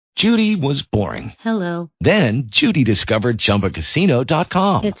Judy was boring. Hello. Then Judy discovered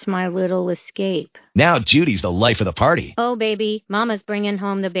ChumbaCasino.com. It's my little escape. Now Judy's the life of the party. Oh, baby, mama's bringing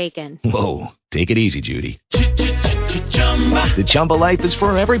home the bacon. Whoa, take it easy, Judy. The Chumba life is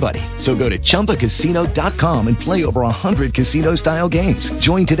for everybody. So go to ChumbaCasino.com and play over 100 casino-style games.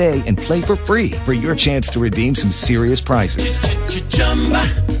 Join today and play for free for your chance to redeem some serious prizes.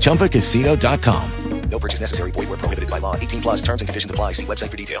 ChumbaCasino.com. No purchase necessary. Void where prohibited by law. 18 plus terms and conditions apply. See website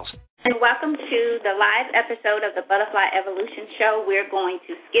for details. And welcome to the live episode of the Butterfly Evolution Show. We're going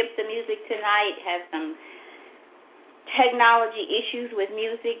to skip the music tonight, have some technology issues with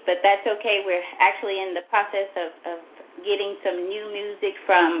music, but that's okay. We're actually in the process of getting some new music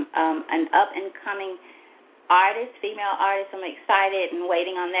from an up-and-coming artist, female artist. I'm excited and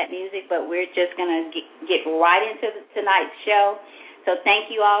waiting on that music, but we're just going to get right into tonight's show. So thank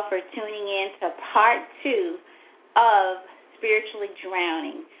you all for tuning in to part 2 of Spiritually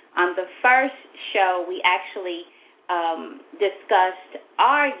Drowning. On the first show, we actually discussed,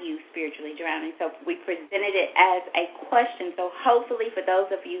 are you spiritually drowning? So we presented it as a question. So hopefully for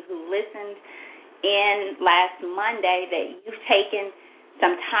those of you who listened in last Monday that you've taken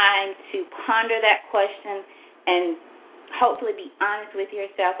some time to ponder that question and hopefully be honest with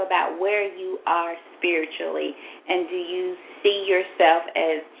yourself about where you are spiritually, and do you see yourself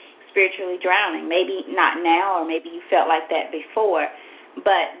as spiritually drowning? Maybe not now, or maybe you felt like that before,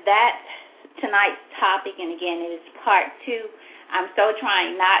 but that's tonight's topic, and again, it is part 2. I'm so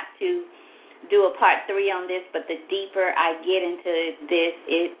trying not to do a part 3 on this, but the deeper I get into this,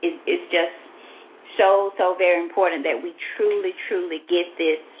 it's just so very important that we truly get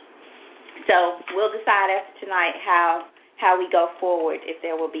this. So we'll decide after tonight how we go forward, if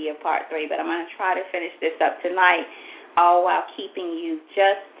there will be a part 3. But I'm going to try to finish this up tonight, all while keeping you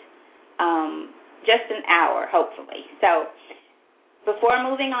just an hour, hopefully. So before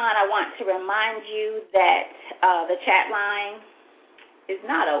moving on, I want to remind you that the chat line is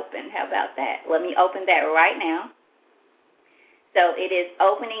not open. How about that? Let me open that right now. So it is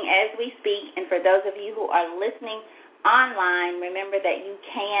opening as we speak. And for those of you who are listening online, remember that you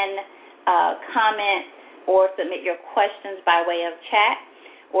can comment or submit your questions by way of chat,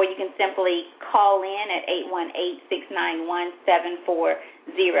 or you can simply call in at 818-691-7406.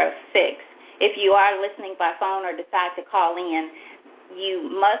 If you are listening by phone or decide to call in,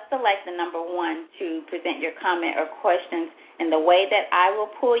 you must select the number 1 to present your comment or questions, and the way that I will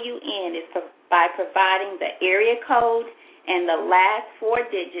pull you in is by providing the area code and the last 4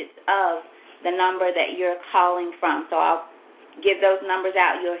 digits of the number that you're calling from. So I'll give those numbers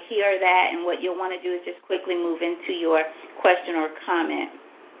out. You'll hear that, and what you'll want to do is just quickly move into your question or comment.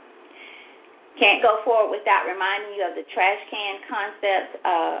 Can't go forward without reminding you of the trash can concept.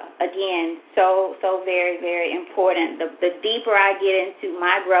 Again, so very, very important. The deeper I get into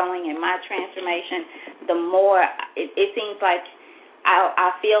my growing and my transformation, the more it seems like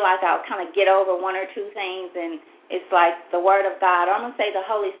I feel like I'll kind of get over 1 or 2 things, and it's like the Word of God, or I'm going to say the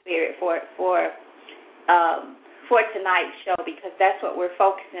Holy Spirit for tonight's show, because that's what we're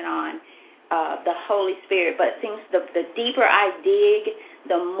focusing on, the Holy Spirit. But it seems the deeper I dig,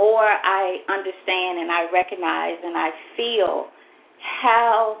 the more I understand and I recognize and I feel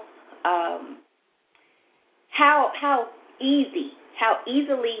how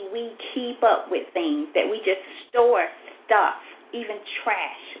easily we keep up with things, that we just store stuff, even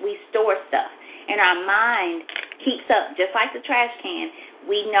trash. We store stuff, and our mind keeps up just like the trash can.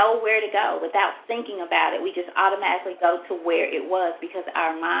 We know where to go without thinking about it. We just automatically go to where it was because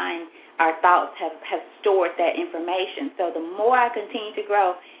our mind, our thoughts have stored that information. So the more I continue to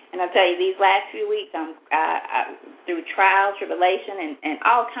grow, and I'll tell you, these last few weeks, I'm through trial, tribulation, and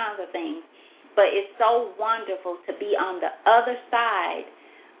all kinds of things. But it's so wonderful to be on the other side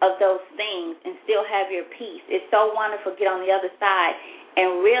of those things and still have your peace. It's so wonderful to get on the other side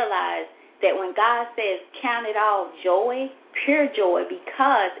and realize that when God says, count it all joy, pure joy,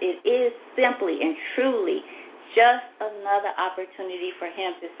 because it is simply and truly just another opportunity for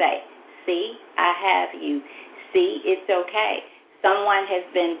Him to say, see, I have you. See, it's okay. Someone has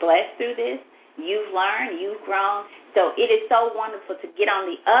been blessed through this. You've learned, you've grown. So it is so wonderful to get on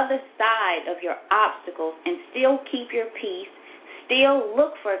the other side of your obstacles and still keep your peace, still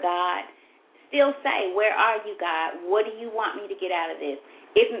look for God, still say, where are you, God? What do you want me to get out of this?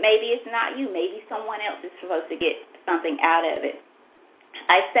 If maybe it's not you, maybe someone else is supposed to get something out of it.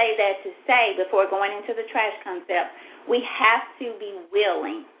 I say that to say, before going into the trash concept, we have to be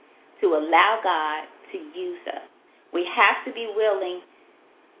willing to allow God to use us. We have to be willing,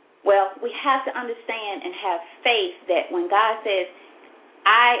 we have to understand and have faith that when God says,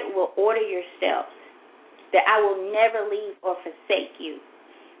 I will order your steps, that I will never leave or forsake you,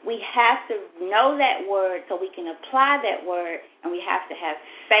 we we have to know that word so we can apply that word, and we have to have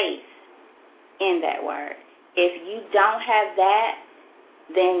faith in that word. If you don't have that,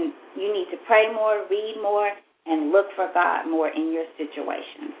 then you need to pray more, read more, and look for God more in your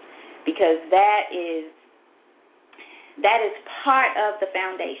situations, because that is part of the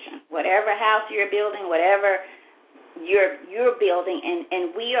foundation. Whatever house you're building, whatever you're building,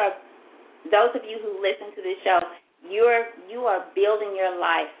 and we are, those of you who listen to this show, you are building your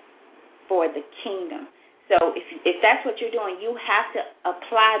life for the kingdom. So if that's what you're doing, you have to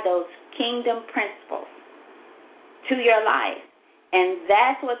apply those kingdom principles to your life. And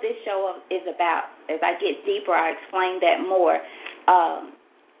that's what this show is about. As I get deeper, I explain that more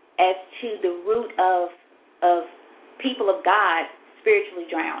as to the root of people of God spiritually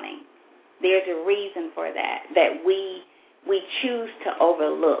drowning. There's a reason for that we choose to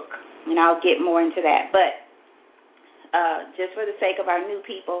overlook. And I'll get more into that. But just for the sake of our new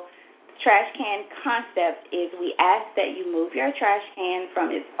people, the trash can concept is we ask that you move your trash can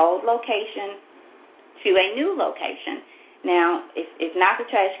from its old location to a new location. Now, it's not the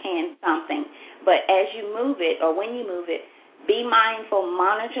trash can something, but as you move it, or when you move it, be mindful,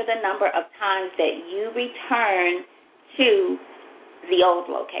 monitor the number of times that you return to the old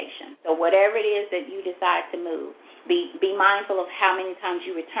location. So whatever it is that you decide to move, be mindful of how many times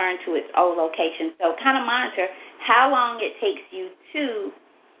you return to its old location. So kind of monitor how long it takes you to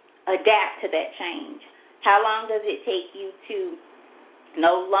adapt to that change. How long does it take you to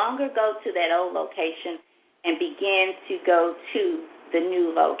no longer go to that old location and begin to go to the new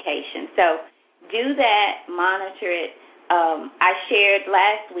location? So do that, monitor it. I shared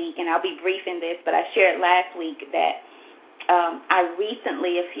last week, and I'll be brief in this, but I shared last week that I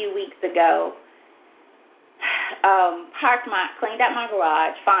recently, a few weeks ago, cleaned out my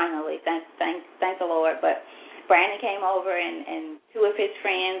garage, finally, thanks the Lord. But Brandon came over and two of his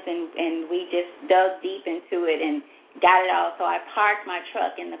friends, and we just dug deep into it and got it all. So I parked my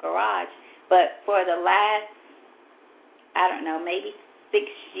truck in the garage. But for the last, I don't know, maybe 6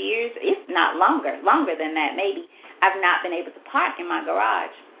 years, if not longer than that maybe, I've not been able to park in my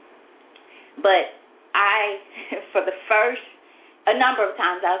garage. But for the first, a number of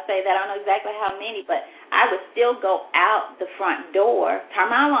times I'll say that, I don't know exactly how many, but I would still go out the front door,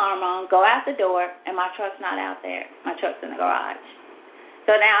 turn my alarm on, go out the door, and my truck's not out there. My truck's in the garage.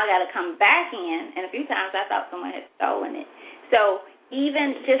 So now I got to come back in, and a few times I thought someone had stolen it. So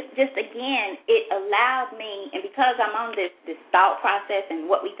even just again, it allowed me, and because I'm on this thought process and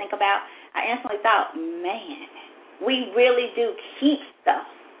what we think about, I instantly thought, man, we really do keep stuff.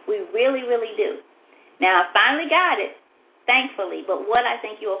 We really, really do. Now, I finally got it, thankfully, but what I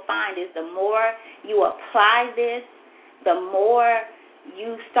think you'll find is the more you apply this, the more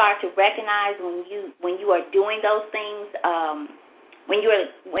you start to recognize when you are doing those things,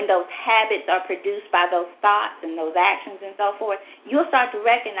 when those habits are produced by those thoughts and those actions and so forth, you'll start to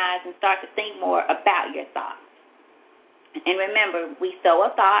recognize and start to think more about your thoughts. And remember, we sow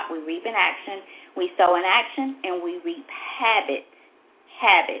a thought, we reap an action. We sow an action, and we reap habits.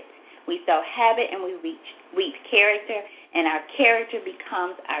 We sow habit, and we reap character, and our character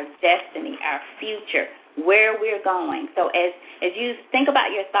becomes our destiny, our future, where we're going. So as you think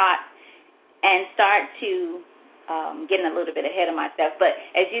about your thoughts and start to getting a little bit ahead of myself, but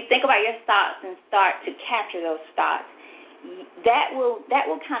as you think about your thoughts and start to capture those thoughts, that will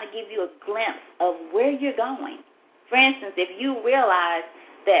kind of give you a glimpse of where you're going. For instance, if you realize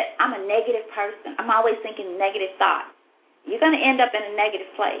that I'm a negative person, I'm always thinking negative thoughts, you're going to end up in a negative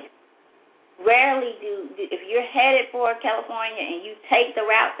place. Rarely if you're headed for California and you take the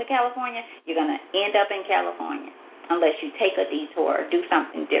route to California, you're going to end up in California unless you take a detour or do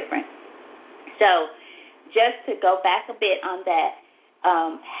something different. So just to go back a bit on that,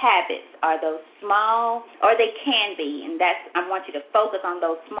 habits are those small, or they can be, and I want you to focus on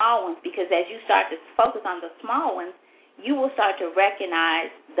those small ones, because as you start to focus on the small ones, you will start to recognize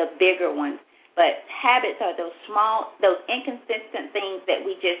the bigger ones. But habits are those small, those inconsistent things that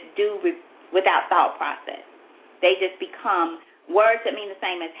we just do without thought process. They just become words that mean the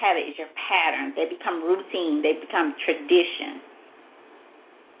same as habit is your pattern. They become routine. They become tradition.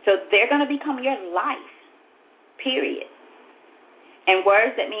 So they're going to become your life, period. And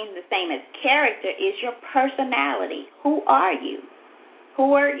words that mean the same as character is your personality. Who are you?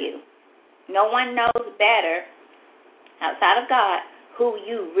 Who are you? No one knows better outside of God who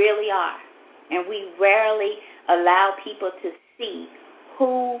you really are. And we rarely allow people to see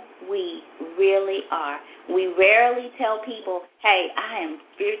who we really are. We rarely tell people, hey, I am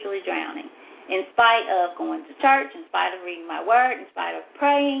spiritually drowning. In spite of going to church, in spite of reading my word, in spite of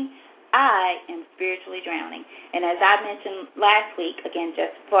praying, I am spiritually drowning. And as I mentioned last week, again,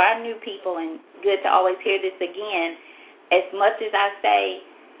 just for our new people, and good to always hear this again, as much as I say,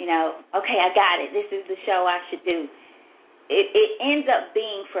 okay, I got it, this is the show I should do, it ends up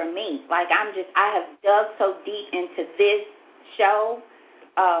being for me. Like I have dug so deep into this show,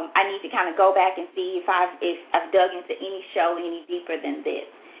 I need to kind of go back and see if I've dug into any show any deeper than this.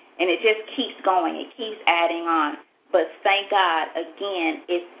 And it just keeps going. It keeps adding on. But thank God, again,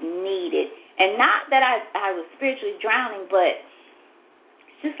 it's needed. And not that I was spiritually drowning, but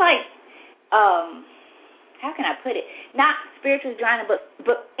it's just like, how can I put it? Not spiritually drowning, but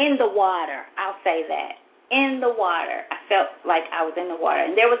in the water. I'll say that. In the water. I felt like I was in the water.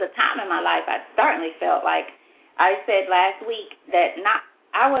 And there was a time in my life I certainly felt like, I said last week, that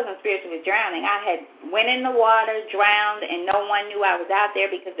I wasn't spiritually drowning. I had went in the water, drowned, and no one knew I was out there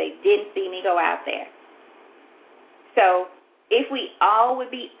because they didn't see me go out there. So if we all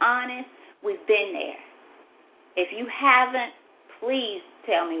would be honest, we've been there. If you haven't, please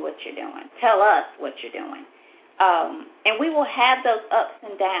tell me what you're doing. Tell us what you're doing. And we will have those ups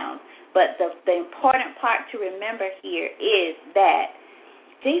and downs. But the important part to remember here is that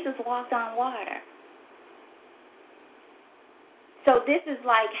Jesus walked on water. So this is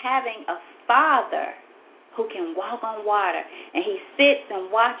like having a father who can walk on water, and he sits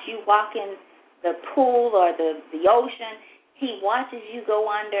and watches you walk in the pool or the ocean. He watches you go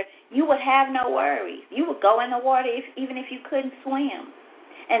under. You would have no worries. You would go in the water even if you couldn't swim.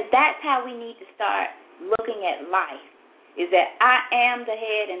 And that's how we need to start looking at life, is that I am the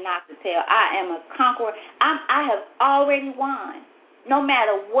head and not the tail. I am a conqueror. I have already won, no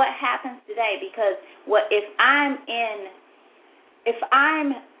matter what happens today, because if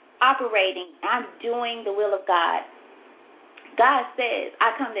I'm operating, I'm doing the will of God. God says,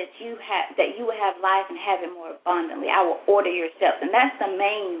 I come that you will have life and have it more abundantly. I will order your steps. And that's the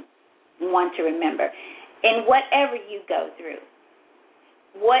main one to remember. In whatever you go through,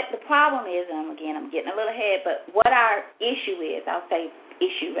 what the problem is, and again, I'm getting a little ahead, but what our issue is, I'll say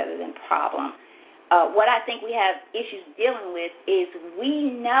issue rather than problem, what I think we have issues dealing with is we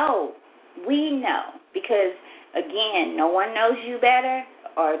know, because again, no one knows you better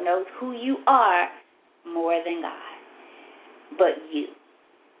or knows who you are more than God, but you.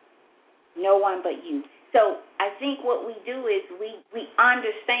 No one but you. So I think what we do is we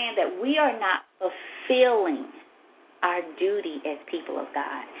understand that we are not fulfilling our duty as people of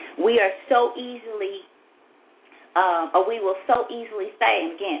God. We are so easily, or we will so easily say,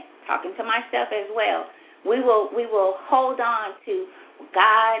 and again, talking to myself as well, we will hold on to,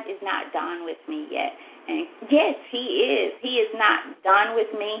 God is not done with me yet. And yes, he is. He is not done with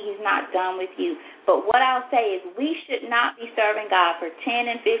me. He's not done with you. But what I'll say is we should not be serving God for 10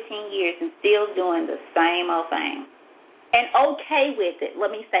 and 15 years and still doing the same old thing. And okay with it. Let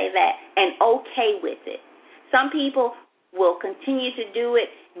me say that. And okay with it. Some people will continue to do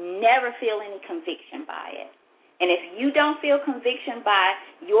it, never feel any conviction by it. And if you don't feel conviction by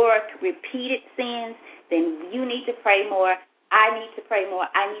your repeated sins, then you need to pray more. I need to pray more.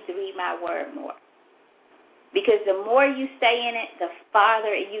 I need to read my word more. Because the more you stay in it, the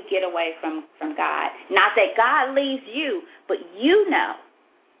farther you get away from God. Not that God leaves you, but you know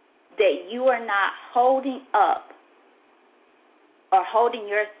that you are not holding up or holding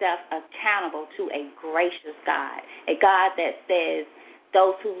yourself accountable to a gracious God, a God that says,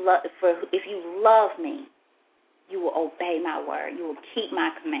 "Those who love, if you love me, you will obey my word. You will keep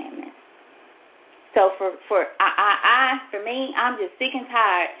my commandments." So for me, I'm just sick and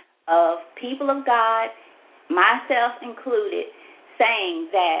tired of people of God, myself included, saying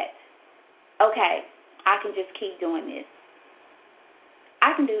that, okay, I can just keep doing this.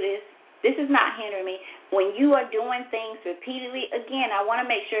 I can do this. This is not hindering me. When you are doing things repeatedly, again, I want to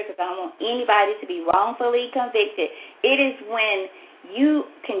make sure, because I don't want anybody to be wrongfully convicted. It is when you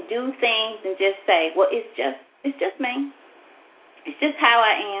can do things and just say, well, it's just me. It's just how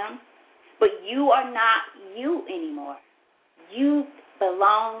I am. But you are not you anymore. You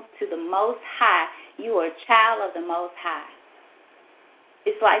belong to the Most High. You are a child of the Most High.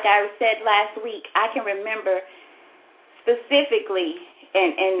 It's like I said last week, I can remember specifically,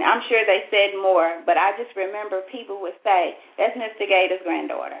 and I'm sure they said more, but I just remember people would say, that's Mr. Gator's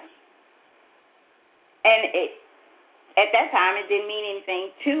granddaughter. And at that time, it didn't mean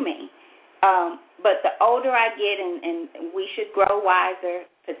anything to me. But the older I get, and we should grow wiser,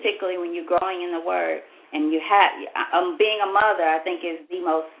 particularly when you're growing in the Word, and you have being a mother, I think, is the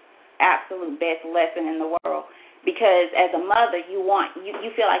most absolute best lesson in the world, because as a mother, you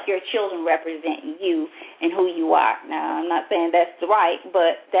feel like your children represent you and who you are. Now, I'm not saying that's right,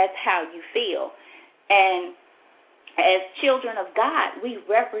 but that's how you feel. And as children of God, we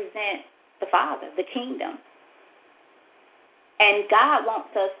represent the Father, the kingdom. And God wants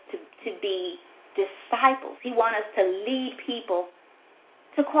us to be disciples. He wants us to lead people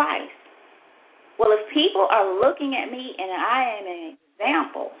to Christ. Well, if people are looking at me and I am an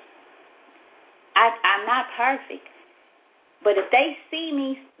example, I'm not perfect. But if they see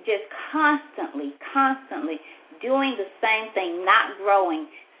me just constantly doing the same thing, not growing,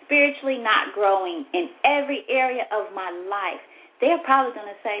 spiritually not growing in every area of my life, they're probably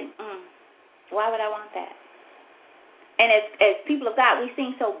going to say, why would I want that? And as people of God, we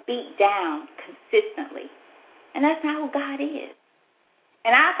seem so beat down consistently. And that's not who God is.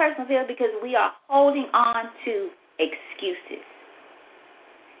 And I personally feel because we are holding on to excuses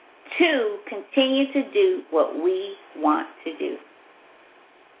to continue to do what we want to do.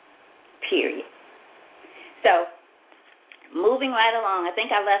 Period. So, moving right along, I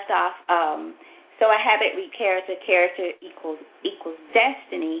think I left off, so a habit read character, character equals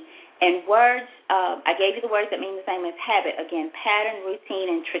destiny, and words, I gave you the words that mean the same as habit. Again, pattern,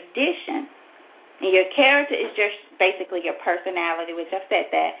 routine, and tradition. And your character is just basically your personality, which I've said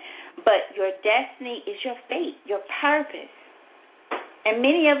that. But your destiny is your fate, your purpose. And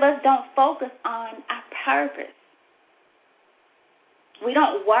many of us don't focus on our purpose. We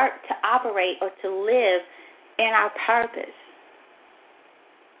don't work to operate or to live in our purpose.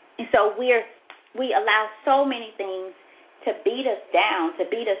 And so we allow so many things to beat us down, to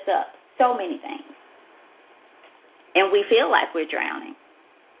beat us up, so many things. And we feel like we're drowning.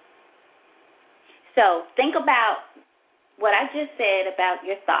 So think about what I just said about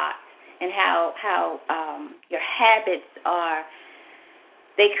your thoughts and how your habits are,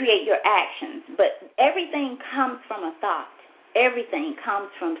 they create your actions. But everything comes from a thought. Everything comes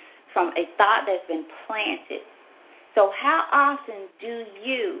from a thought that's been planted. So how often do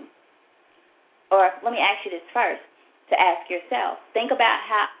you, or let me ask you this first, to ask yourself, think about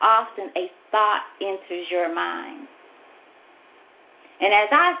how often a thought enters your mind. And as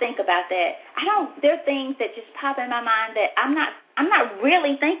I think about that, there are things that just pop in my mind that I'm not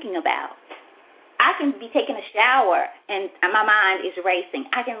really thinking about. I can be taking a shower and my mind is racing.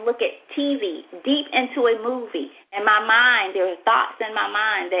 I can look at TV, deep into a movie, and there are thoughts in my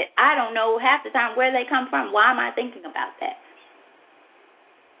mind that I don't know half the time where they come from. Why am I thinking about that?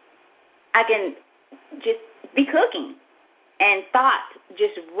 I can just be cooking and thoughts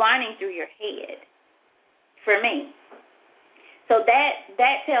just running through your head for me. So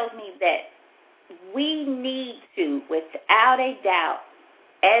that tells me that we need to, without a doubt,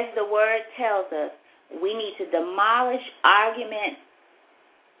 as the word tells us, we need to demolish argument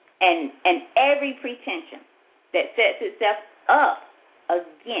and every pretension that sets itself up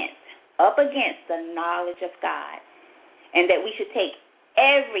against the knowledge of God. And that we should take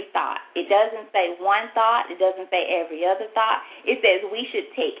every thought. It doesn't say one thought. It doesn't say every other thought. It says we should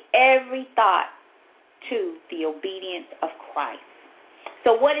take every thought to the obedience of Christ.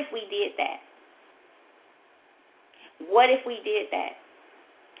 So what if we did that? What if we did that?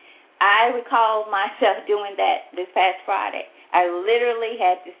 I recall myself doing that this past Friday. I literally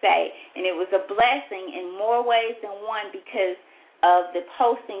had to say, and it was a blessing in more ways than one because of the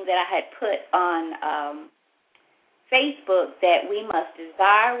posting that I had put on Facebook that we must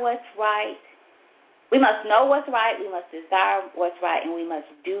desire what's right. We must know what's right, we must desire what's right, and we must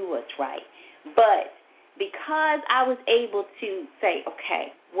do what's right. But because I was able to say,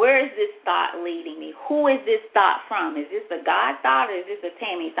 okay, where is this thought leading me? Who is this thought from? Is this a God thought or is this a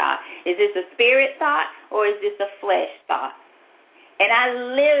Tammy thought? Is this a spirit thought or is this a flesh thought? And I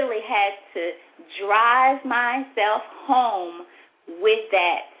literally had to drive myself home with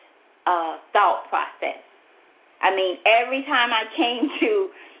that thought process. I mean, every time I came to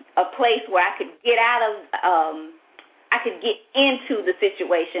a place where I could get I could get into the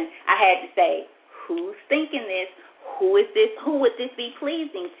situation, I had to say, who's thinking this? Who is this? Who would this be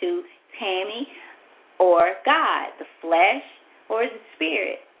pleasing to, Tammy or God, the flesh or the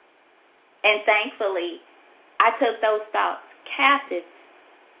spirit? And thankfully, I took those thoughts captive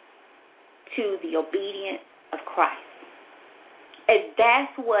to the obedience of Christ. And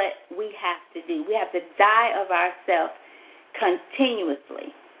that's what we have to do. We have to die of ourselves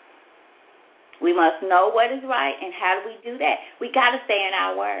continuously. We must know what is right, and how do we do that? We got to stay in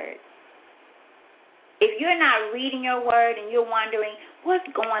our word. If you're not reading your word and you're wondering, what's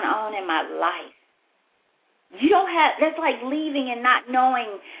going on in my life? That's like leaving and not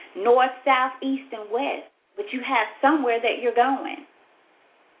knowing north, south, east, and west, but you have somewhere that you're going.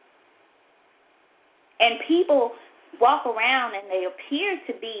 And people walk around and they appear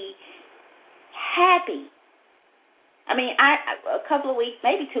to be happy. I mean, a couple of weeks,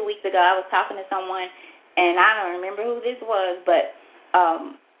 maybe 2 weeks ago, I was talking to someone and I don't remember who this was, but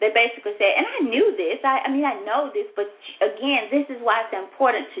they basically said, and I knew this, I know this, but again, this is why it's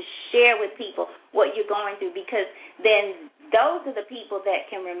important to share with people what you're going through, because then those are the people that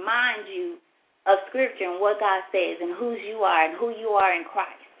can remind you of Scripture and what God says and whose you are and who you are in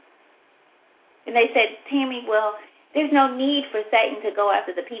Christ. And they said, Tammy, well, there's no need for Satan to go after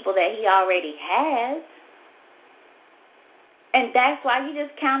the people that he already has. And that's why you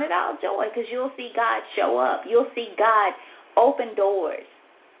just count it all joy, because you'll see God show up. You'll see God open doors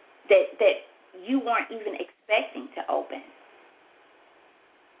that you weren't even expecting to open.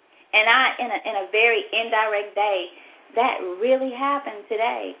 And in a very indirect way, that really happened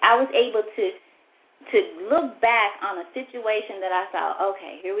today. I was able to look back on a situation that I thought,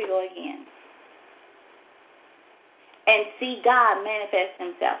 okay, here we go again, and see God manifest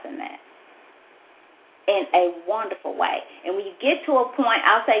himself in that in a wonderful way. And when you get to a point,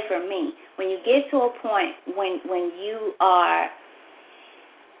 I'll say for me, when you get to a point when you are,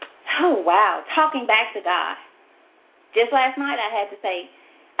 talking back to God. Just last night I had to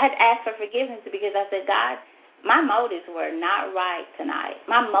ask for forgiveness, because I said, God, my motives were not right tonight.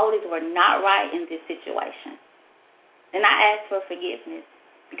 My motives were not right in this situation. And I asked for forgiveness,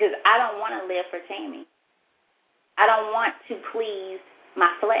 because I don't want to live for Tammy. I don't want to please my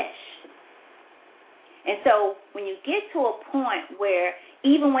flesh. And so when you get to a point where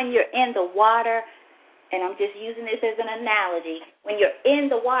even when you're in the water, and I'm just using this as an analogy, when you're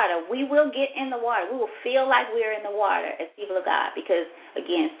in the water, we will get in the water. We will feel like we're in the water as people of God, because,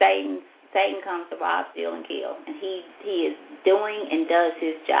 again, Satan comes to rob, steal, and kill, and he is doing and does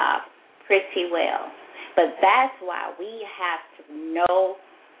his job pretty well. But that's why we have to know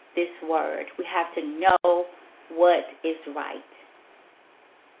this word. We have to know what is right.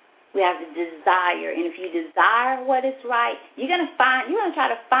 We have to desire, and if you desire what is right, you're going to try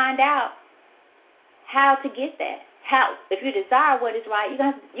to find out how to get that. If you desire what is right, you're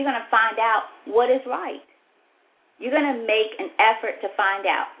going to find out what is right. You're going to make an effort to find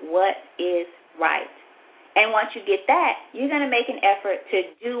out what is right. And once you get that, you're going to make an effort to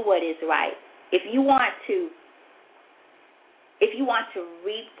do what is right. If you want to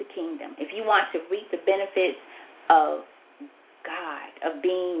reap the kingdom, if you want to reap the benefits of God, of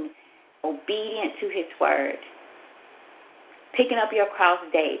being obedient to his word, picking up your cross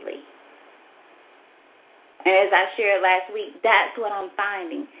daily. And as I shared last week, that's what I'm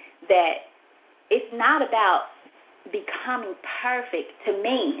finding, that it's not about becoming perfect to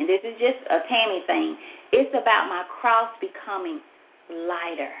me, and this is just a Tammy thing. It's about my cross becoming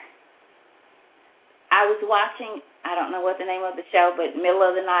lighter. I was watching, I don't know what the name of the show, but middle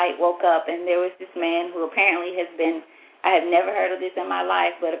of the night, woke up, and there was this man who apparently has been, I have never heard of this in my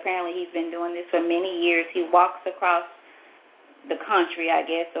life, but apparently he's been doing this for many years. He walks across the country, I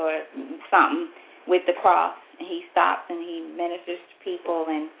guess, or something, with the cross, and he stops and he ministers to people,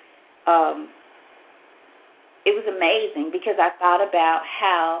 and it was amazing, because I thought about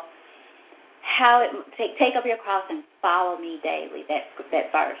how take up your cross and follow me daily, that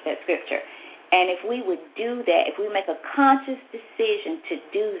verse, that scripture. And if we would do that, if we make a conscious decision to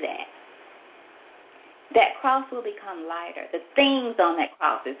do that, that cross will become lighter. The things on that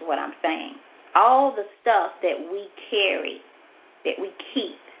cross is what I'm saying. All the stuff that we carry, that we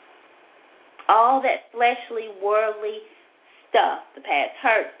keep, all that fleshly, worldly stuff, the past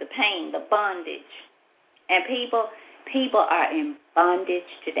hurts, the pain, the bondage. And people are in bondage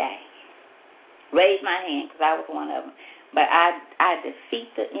today. Raise my hand, because I was one of them. But I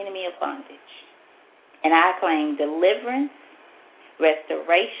defeat the enemy of bondage. And I claim deliverance,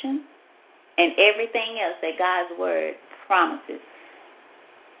 restoration, and everything else that God's word promises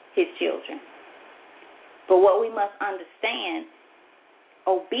his children. But what we must understand,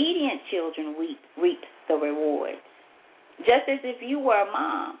 obedient children reap the rewards. Just as if you were a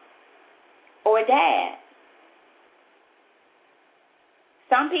mom or a dad.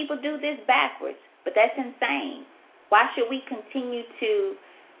 Some people do this backwards, but that's insane. Why should we continue to,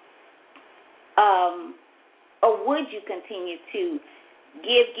 or would you continue to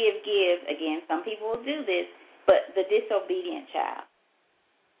give? Again, some people will do this, but the disobedient child.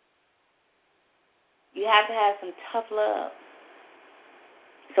 You have to have some tough love.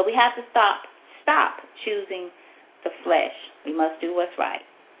 So we have to stop choosing the flesh. We must do what's right.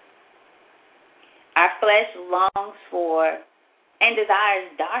 Our flesh longs for and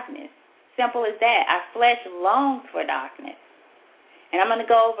desires darkness. Simple as that. Our flesh longs for darkness. And I'm going to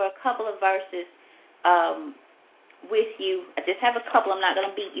go over a couple of verses with you. I just have a couple. I'm not going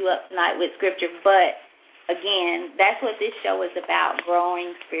to beat you up tonight with scripture, but again, that's what this show is about, growing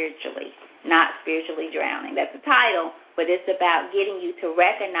spiritually, not spiritually drowning. That's the title, but it's about getting you to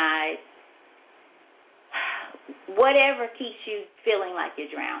recognize whatever keeps you feeling like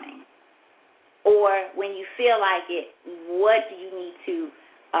you're drowning. Or when you feel like it, what do you need to,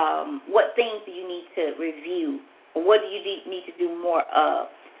 what things do you need to review? Or what do you need to do more of?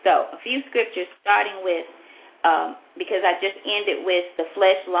 So a few scriptures starting with, because I just ended with the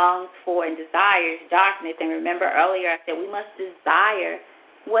flesh longs for and desires darkness. And remember earlier I said we must desire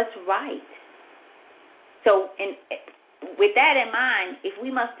what's right. So with that in mind, if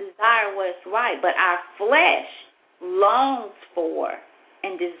we must desire what's right, but our flesh longs for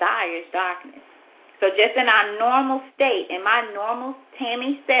and desires darkness. So just in our normal state, in my normal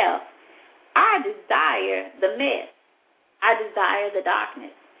Tammy self, I desire the mess. I desire the darkness.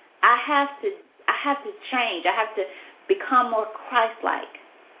 I have to change. I have to become more Christ-like.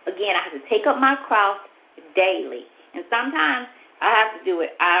 Again, I have to take up my cross daily. And sometimes I have to do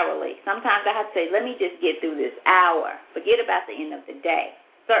it hourly. Sometimes I have to say, let me just get through this hour. Forget about the end of the day.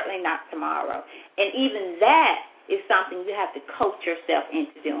 Certainly not tomorrow. And even that is something you have to coach yourself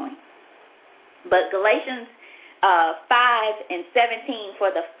into doing. But Galatians 5:17,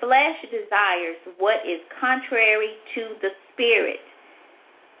 for the flesh desires what is contrary to the spirit.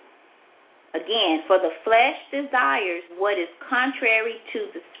 Again, for the flesh desires what is contrary to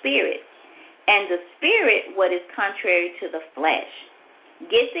the spirit, and the spirit what is contrary to the flesh.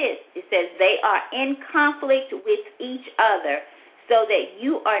 Get this, it says they are in conflict with each other, so that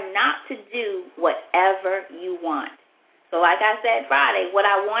you are not to do whatever you want. So like I said Friday, what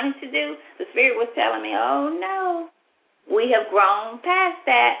I wanted to do, the Spirit was telling me, oh no, we have grown past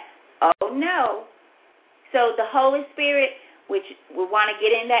that. Oh no. So the Holy Spirit, which we want to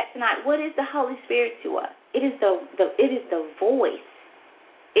get in that tonight, what is the Holy Spirit to us? It is the voice.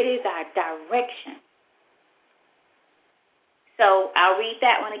 It is our direction. So I'll read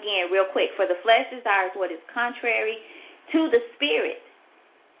that one again real quick. For the flesh desires what is contrary to the Spirit,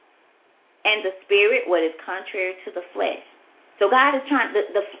 and the spirit what is contrary to the flesh. So God is trying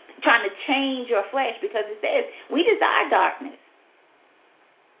to change your flesh, because it says we desire darkness.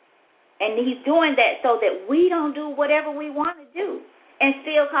 And he's doing that so that we don't do whatever we want to do and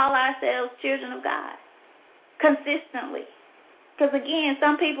still call ourselves children of God consistently. Because again,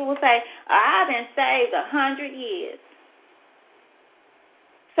 some people will say, I've been saved 100 years.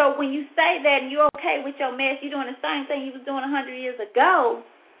 So when you say that and you're okay with your mess, you're doing the same thing you was doing 100 years ago,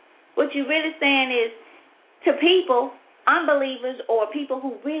 what you're really saying is to people, unbelievers, or people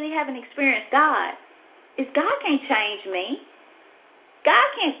who really haven't experienced God, is God can't change me. God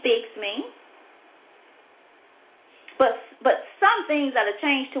can't fix me. But some things got to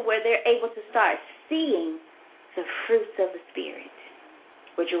change to where they're able to start seeing the fruits of the Spirit,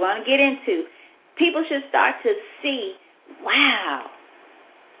 which you want to get into. People should start to see, wow,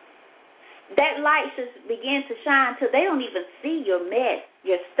 that light should begin to shine till they don't even see your mess,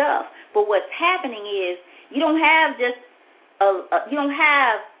 your stuff. But what's happening is you don't have just you don't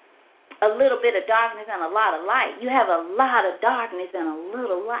have a little bit of darkness and a lot of light. You have a lot of darkness and a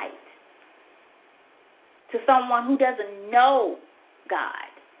little light. To someone who doesn't know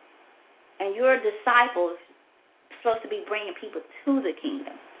God, and your disciples are supposed to be bringing people to the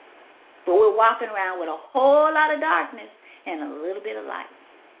kingdom, but we're walking around with a whole lot of darkness and a little bit of light.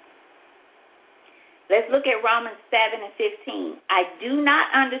 Let's look at Romans 7:15. I do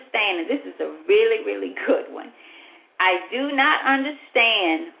not understand, and this is a really, really good one. I do not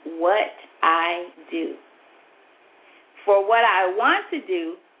understand what I do. For what I want to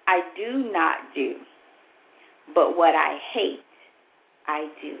do, I do not do. But what I hate, I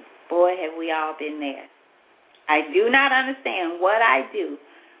do. Boy, have we all been there. I do not understand what I do.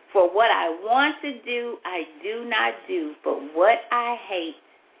 For what I want to do, I do not do. But what I hate,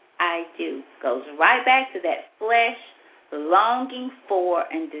 I do. Goes right back to that flesh longing for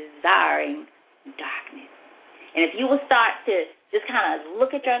and desiring darkness. And if you will start to just kind of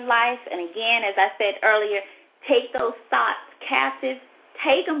look at your life, and again, as I said earlier, take those thoughts captive,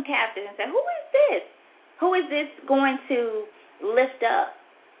 take them captive and say, who is this? Who is this going to lift up?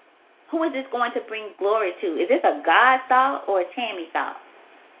 Who is this going to bring glory to? Is this a God thought or a Tammy thought?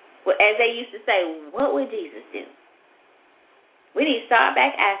 Well, as they used to say, what would Jesus do? We need to start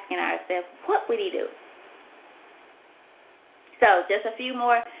back asking ourselves, what would he do? So just a few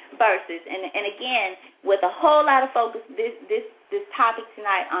more verses. And again, with a whole lot of focus, this topic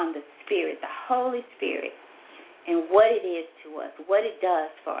tonight on the Spirit, the Holy Spirit, and what it is to us, what it does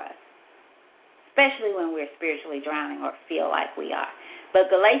for us, especially when we're spiritually drowning or feel like we are.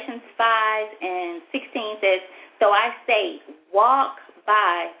 But Galatians 5:16 says, so I say, walk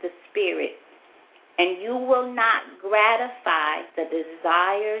by the Spirit, and you will not gratify the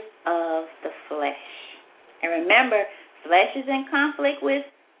desires of the flesh. And remember, flesh is in conflict with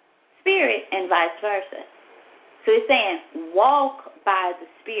spirit and vice versa. So it's saying, walk by the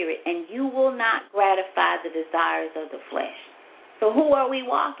Spirit, and you will not gratify the desires of the flesh. So who are we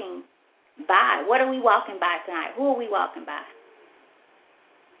walking by? What are we walking by tonight? Who are we walking by?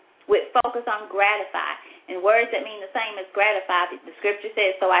 With focus on gratify. And words that mean the same as gratify, the scripture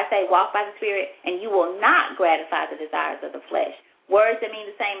says, so I say, walk by the Spirit, and you will not gratify the desires of the flesh. Words that mean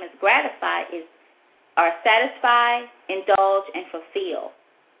the same as gratify are satisfy, indulge, and fulfill.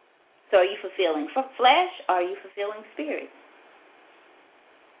 So are you fulfilling flesh, or are you fulfilling spirit?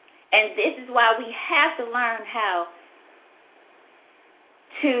 And this is why we have to learn how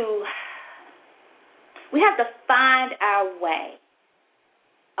we have to find our way.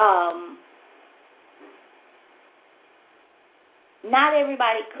 Not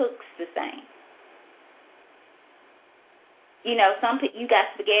everybody cooks the same. You know, you got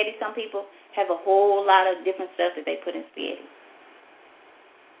spaghetti. Some people have a whole lot of different stuff that they put in spaghetti.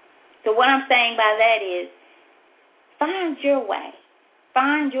 So what I'm saying by that is, find your way.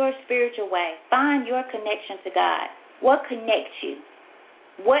 Find your spiritual way. Find your connection to God. What connects you?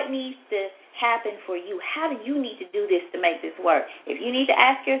 What needs to happen for you? How do you need to do this to make this work? If you need to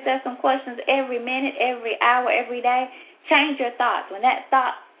ask yourself some questions every minute, every hour, every day, change your thoughts. When that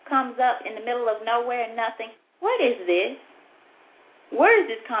thought comes up in the middle of nowhere and nothing, what is this? Where is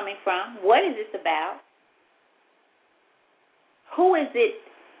this coming from? What is this about? Who is it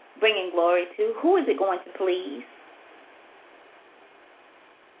bringing glory to? Who is it going to please?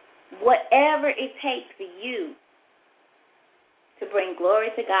 Whatever it takes for you to bring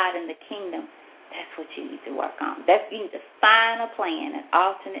glory to God in the kingdom, that's what you need to work on. You need to find a plan, an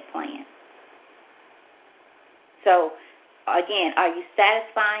alternate plan. So, again, are you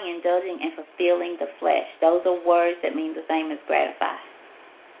satisfying, indulging, and fulfilling the flesh? Those are words that mean the same as gratify.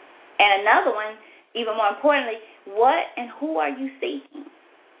 And another one, even more importantly, what and who are you seeking?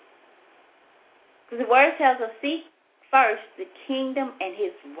 Because the word tells us, seek first the kingdom and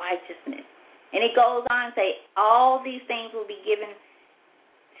his righteousness. And it goes on to say, all these things will be given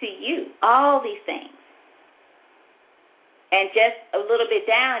to you. All these things. And just a little bit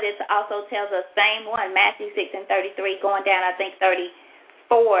down, this also tells us, same one, Matthew 6:33, going down, I think,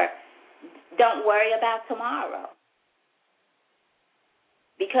 34, don't worry about tomorrow.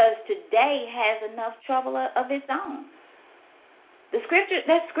 Because today has enough trouble of its own. That's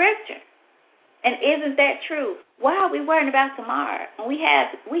scripture. And isn't that true? Why are we worrying about tomorrow? And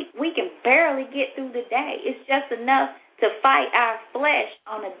we can barely get through the day. It's just enough to fight our flesh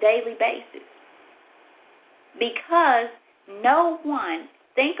on a daily basis. Because no one,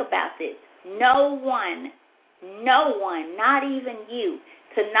 think about this, no one, not even you.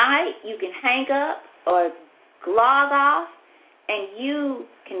 Tonight you can hang up or log off and you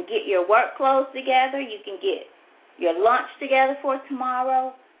can get your work clothes together. You can get your lunch together for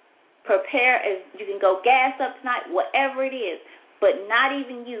tomorrow. Prepare, as you can go gas up tonight, whatever it is. But not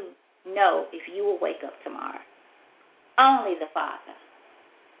even you know if you will wake up tomorrow. Only the Father.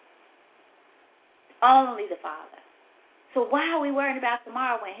 Only the Father. So why are we worrying about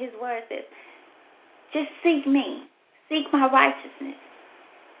tomorrow when his word says, just seek me. Seek my righteousness.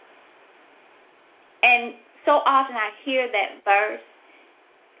 And so often I hear that verse,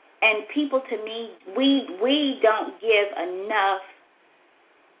 and people, to me, we don't give enough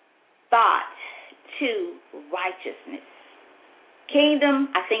thought to righteousness. Kingdom,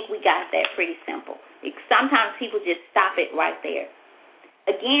 I think we got that pretty simple. Sometimes people just stop it right there.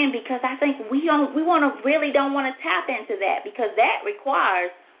 Again, because I think we don't want to tap into that, because that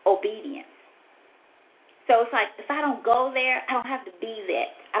requires obedience. So it's like, if I don't go there, I don't have to be that.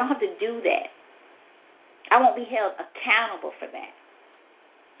 I don't have to do that. I won't be held accountable for that.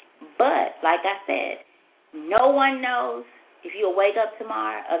 But, like I said, no one knows if you'll wake up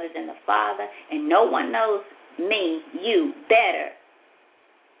tomorrow other than the Father, and no one knows me, you, better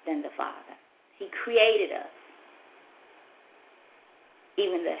than the Father. He created us.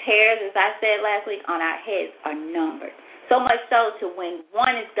 Even the hairs, as I said last week, on our heads are numbered. So much so to when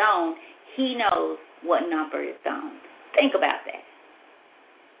one is gone, he knows what number is gone. Think about that.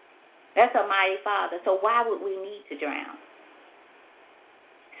 That's a mighty Father. So why would we need to drown?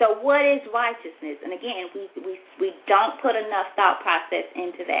 So what is righteousness? And again, we don't put enough thought process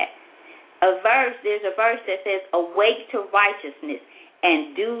into that. There's a verse that says, awake to righteousness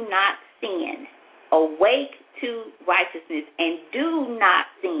and do not sin. Awake to righteousness and do not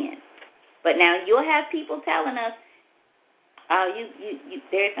sin. But now you'll have people telling us, oh,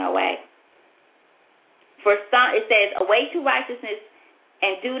 there's no way. For some, it says, awake to righteousness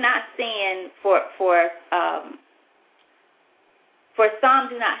and do not sin. For some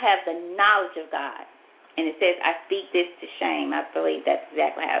do not have the knowledge of God. And it says, I speak this to shame. I believe that's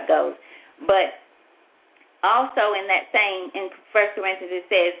exactly how it goes. But Also in that same, in 1 Corinthians, it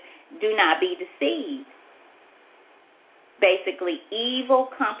says, do not be deceived. Basically, evil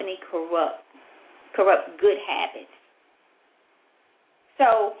company corrupt good habits.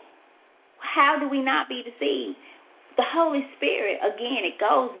 So how do we not be deceived? The Holy Spirit, again, it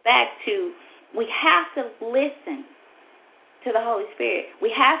goes back to we have to listen to the Holy Spirit.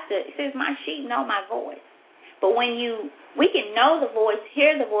 We have to, it says, my sheep know my voice. But we can know the voice,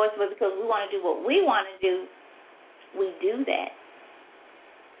 hear the voice, but because we want to do what we want to do, we do that.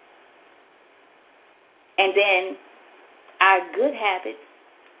 And then our good habits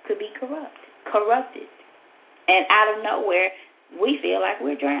could be corrupted. And out of nowhere, we feel like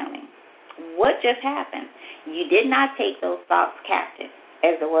we're drowning. What just happened? You did not take those thoughts captive.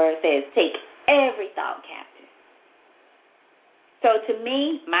 As the word says, take every thought captive. So to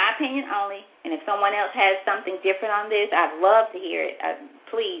me, my opinion only, and if someone else has something different on this, I'd love to hear it.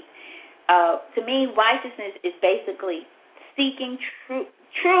 Please. To me, righteousness is basically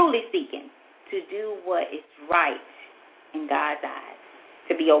truly seeking to do what is right in God's eyes,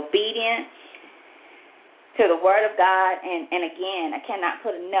 to be obedient to the Word of God. And again, I cannot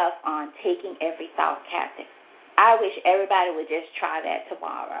put enough on taking every thought captive. I wish everybody would just try that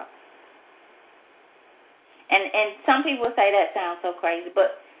tomorrow. And some people say that sounds so crazy,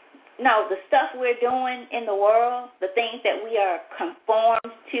 but no, the stuff we're doing in the world, the things that we are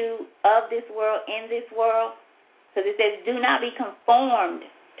conformed to of this world, in this world, because it says, do not be conformed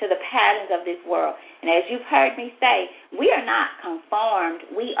to the patterns of this world. And as you've heard me say, we are not conformed.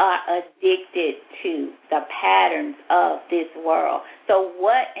 We are addicted to the patterns of this world. So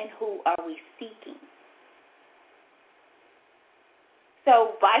what and who are we seeking?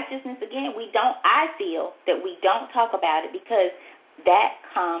 So righteousness, again, I feel that we don't talk about it because that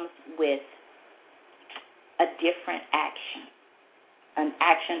comes with a different action, an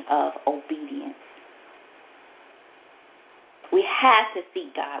action of obedience. We have to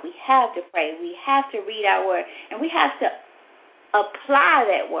seek God. We have to pray. We have to read our word. And we have to apply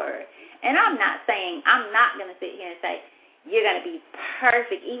that word. And I'm not going to sit here and say, you're going to be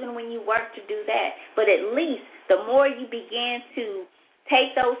perfect even when you work to do that. But at least the more you begin to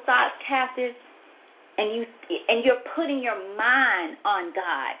take those thoughts captive, and you're putting your mind on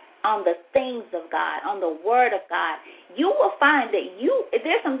God, on the things of God, on the Word of God, you will find that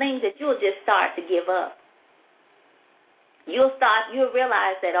there's some things that you'll just start to give up. You'll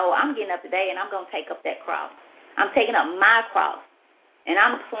realize that, I'm getting up today and I'm going to take up that cross. I'm taking up my cross, and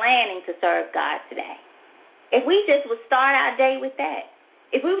I'm planning to serve God today. If we just would start our day with that,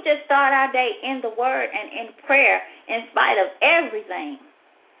 if we would just start our day in the Word and in prayer in spite of everything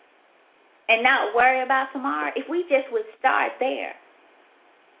and not worry about tomorrow, if we just would start there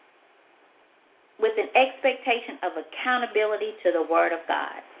with an expectation of accountability to the Word of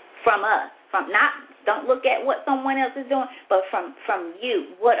God from us, don't look at what someone else is doing, but from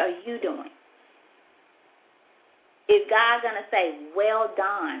you, what are you doing? Is God going to say, well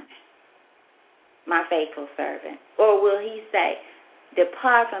done, my faithful servant? Or will he say,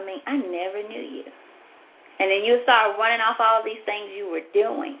 depart from me, I never knew you? And then you start running off all these things you were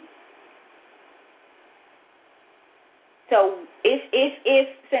doing. So if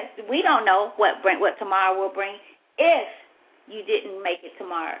since we don't know what tomorrow will bring, if you didn't make it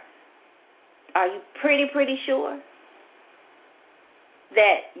tomorrow, are you pretty sure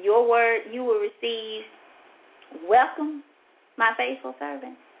that your word you will receive, welcome, my faithful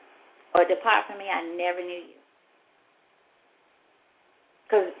servant, or depart from me, I never knew you?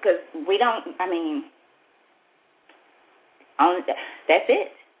 Because we don't, that's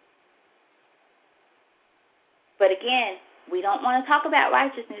it. But again, we don't want to talk about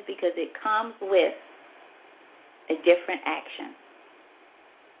righteousness because it comes with a different action.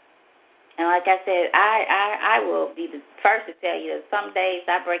 And like I said, I will be the first to tell you that some days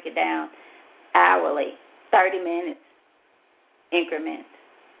I break it down hourly, 30 minutes, increments.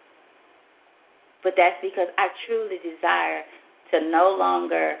 But that's because I truly desire to no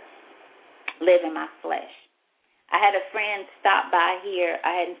longer live in my flesh. I had a friend stop by here.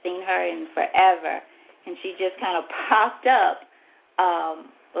 I hadn't seen her in forever, and she just kind of popped up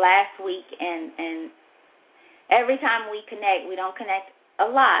last week. And every time we connect, we don't connect a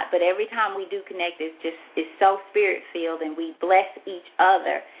lot, but every time we do connect, it's so spirit-filled, and we bless each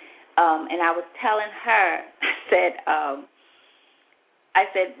other. And I was telling her,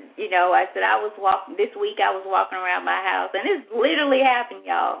 this week I was walking around my house, and it's literally happened,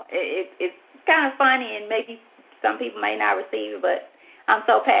 y'all. It's kind of funny, and maybe some people may not receive it, but I'm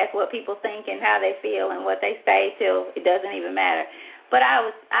so past what people think and how they feel and what they say till it doesn't even matter. But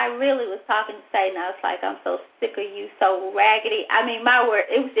I really was talking to Satan. I was like, I'm so sick of you, so raggedy. I mean, my word,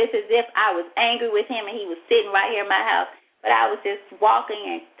 it was just as if I was angry with him and he was sitting right here in my house. But I was just walking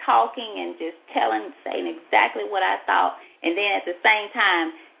and talking and just telling Satan exactly what I thought. And then at the same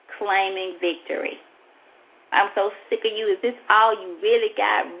time, claiming victory. I'm so sick of you. Is this all you really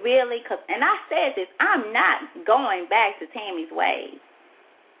got? Really? And I said this, I'm not going back to Tammy's ways.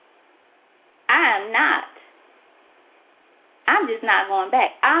 I am not. I'm just not going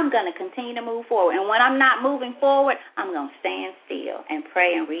back. I'm going to continue to move forward. And when I'm not moving forward, I'm going to stand still and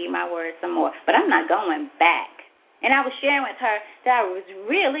pray and read my word some more. But I'm not going back. And I was sharing with her that I was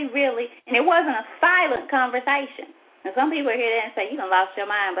really, really, and it wasn't a silent conversation. And some people hear that and say, you done lost your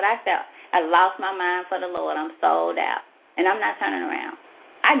mind. But I felt I lost my mind for the Lord. I'm sold out. And I'm not turning around.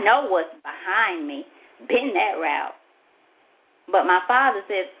 I know what's behind me. Been that route. But my Father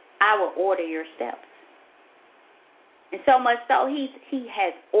says, I will order your steps. And so much so, he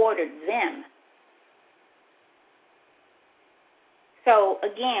has ordered them. So,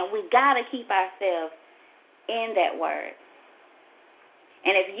 again, we got to keep ourselves in that word.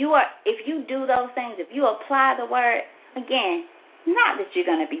 And if you do those things, if you apply the word, again, not that you're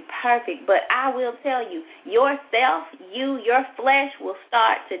going to be perfect, but I will tell you, yourself, your flesh will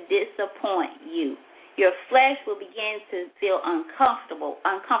start to disappoint you. Your flesh will begin to feel uncomfortable.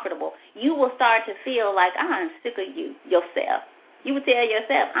 You will start to feel like, I am sick of you, yourself. You will tell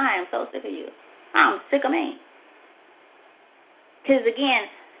yourself, I am so sick of you. I'm sick of me. Because, again,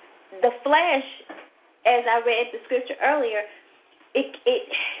 the flesh, as I read the scripture earlier,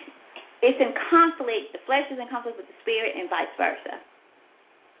 it's in conflict. The flesh is in conflict with the spirit and vice versa.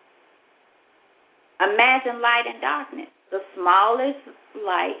 Imagine light and darkness. The smallest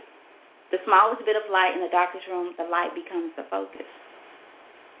bit of light in the darkest room, the light becomes the focus.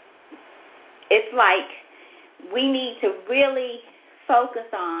 It's like we need to really focus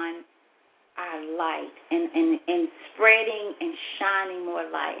on our light and spreading and shining more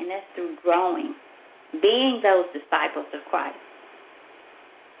light, and that's through growing, being those disciples of Christ.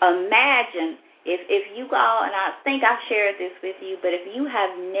 Imagine if you go, and I think I've shared this with you, but if you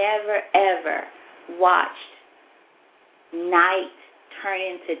have never, ever watched night turn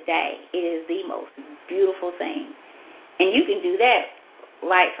into day, it is the most beautiful thing. And you can do that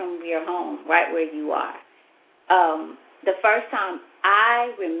right from your home, right where you are. The first time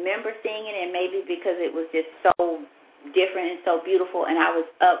I remember seeing it, and maybe because it was just so different and so beautiful, and I was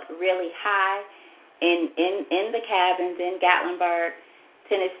up really high in the cabins in Gatlinburg,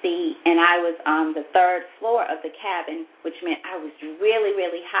 Tennessee, and I was on the third floor of the cabin, which meant I was really,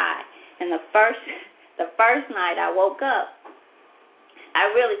 really high. And the first night I woke up,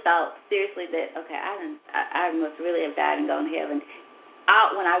 I really thought seriously that, okay, I must really have died and gone to heaven.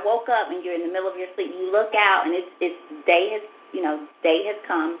 When I woke up and you're in the middle of your sleep, you look out and it's day has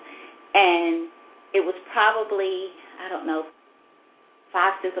come, and it was probably, I don't know,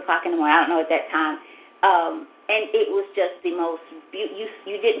 5, 6 o'clock in the morning. I don't know at that time. And it was just the most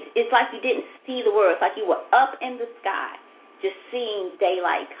it's like you didn't see the world. It's like you were up in the sky, just seeing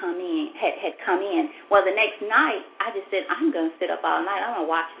daylight had come in. Well, the next night, I just said, I'm going to sit up all night. I'm going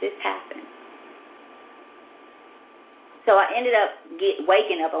to watch this happen. So I ended up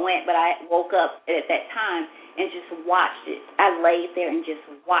waking up. But I woke up at that time and just watched it. I laid there and just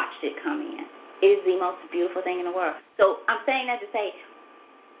watched it come in. It is the most beautiful thing in the world. So I'm saying that to say,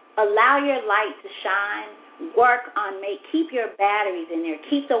 allow your light to shine. Work on keep your batteries in there.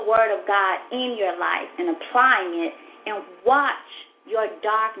 Keep the Word of God in your life and applying it, and watch your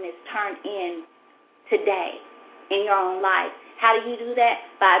darkness turn in today in your own life. How do you do that?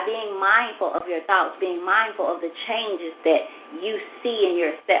 By being mindful of your thoughts, being mindful of the changes that you see in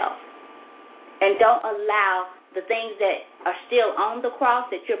yourself. And don't allow the things that are still on the cross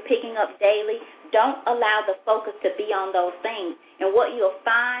that you're picking up daily, don't allow the focus to be on those things. And what you'll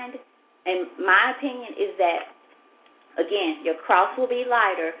find, in my opinion, is that, again, your cross will be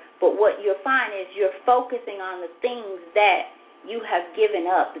lighter, but what you'll find is you're focusing on the things that you have given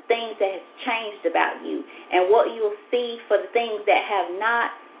up, the things that has changed about you. And what you'll see for the things that have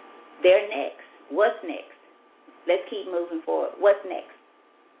not, they're next. What's next? Let's keep moving forward. What's next?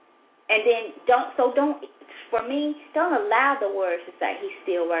 And then don't allow the words to say, he's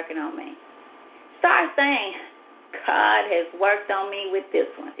still working on me. Start saying, God has worked on me with this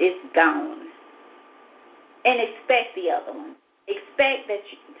one. It's gone. And expect the other one. Expect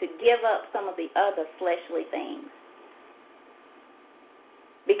to give up some of the other fleshly things.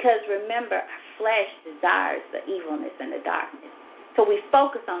 Because remember, our flesh desires the evilness and the darkness. So we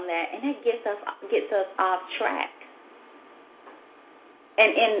focus on that, and it gets us off track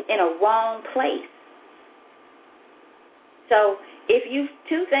and in a wrong place. So if you've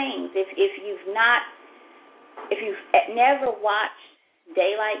never watched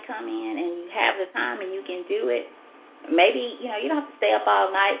daylight come in and you have the time and you can do it, maybe, you don't have to stay up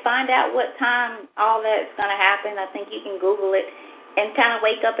all night. Find out what time all that's going to happen. I think you can Google it and kind of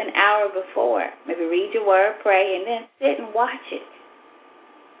wake up an hour before. Maybe read your word, pray, and then sit and watch it.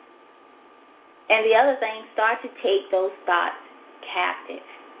 And the other thing, start to take those thoughts captive.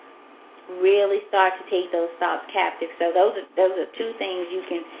 Really start to take those thoughts captive. So those are two things you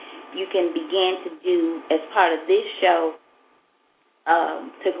can begin to do as part of this show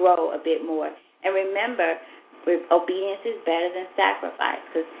to grow a bit more. And remember, obedience is better than sacrifice.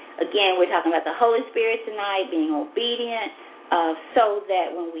 Because, again, we're talking about the Holy Spirit tonight, being obedient, so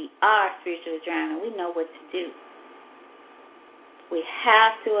that when we are spiritually drowning, we know what to do. We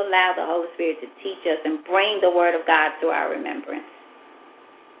have to allow the Holy Spirit to teach us and bring the Word of God to our remembrance.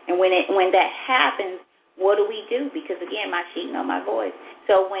 And when that happens, what do we do? Because, again, my sheep know my voice.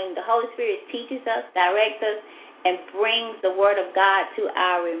 So when the Holy Spirit teaches us, directs us, and brings the Word of God to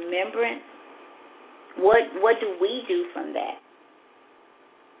our remembrance, what do we do from that?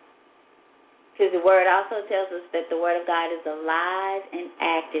 Because the Word also tells us that the Word of God is alive and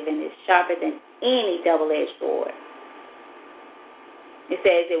active and is sharper than any double-edged sword. It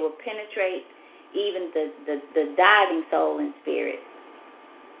says it will penetrate even the diving soul and spirit.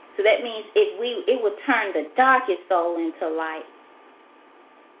 So that means it will turn the darkest soul into light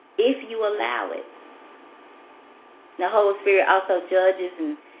if you allow it. The Holy Spirit also judges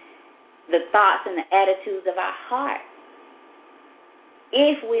the thoughts and the attitudes of our heart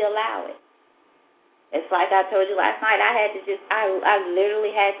if we allow it. It's like I told you last night, I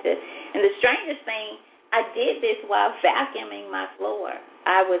literally had to, and the strangest thing, I did this while vacuuming my floor.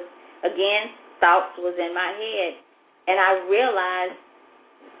 Thoughts was in my head, and I realized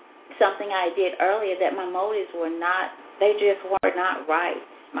something I did earlier, that my motives were not right.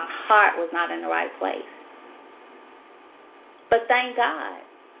 My heart was not in the right place. But thank God.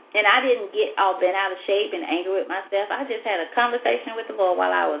 And I didn't get all bent out of shape and angry with myself. I just had a conversation with the Lord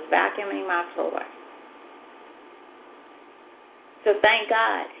while I was vacuuming my floor. So thank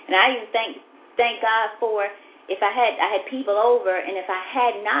God. And I even thank God for if I had people over, and if I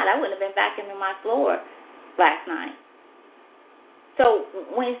had not, I wouldn't have been vacuuming my floor last night. So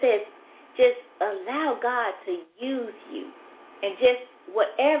when it says just allow God to use you, and just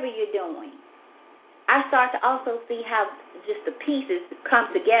whatever you're doing, I start to also see how just the pieces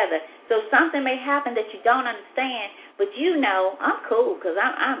come together. So something may happen that you don't understand, but I'm cool because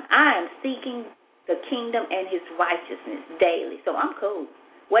I am seeking the kingdom and His righteousness daily. So I'm cool.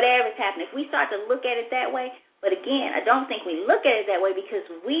 Whatever's happening, if we start to look at it that way, but again, I don't think we look at it that way because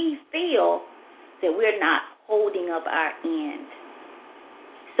we feel that we're not holding up our end.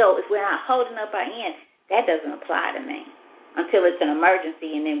 So if we're not holding up our end, that doesn't apply to me until it's an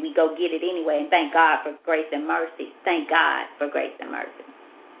emergency, and then we go get it anyway, and thank God for grace and mercy. Thank God for grace and mercy.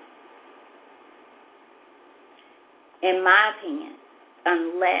 In my opinion,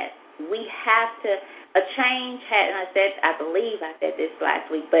 unless we have to, a change and I believe I said this last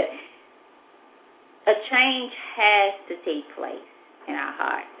week, but a change has to take place in our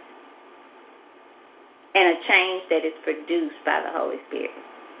hearts, and a change that is produced by the Holy Spirit.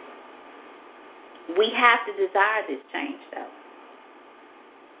 We have to desire this change, though.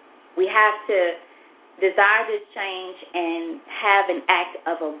 We have to desire this change and have an act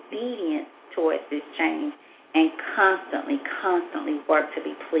of obedience towards this change, and constantly work to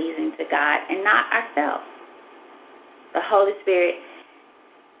be pleasing to God and not ourselves. The Holy Spirit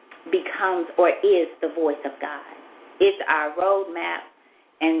becomes or is the voice of God. It's our roadmap,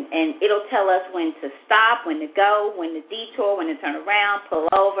 and it'll tell us when to stop, when to go, when to detour, when to turn around, pull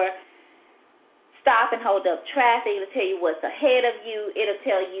over, stop and hold up traffic. It'll tell you what's ahead of you. It'll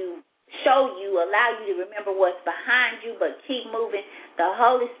tell you, show you, allow you to remember what's behind you, but keep moving. The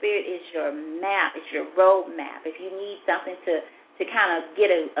Holy Spirit is your map. It's your road map. If you need something to kind of get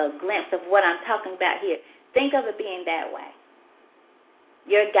a glimpse of what I'm talking about here, think of it being that way.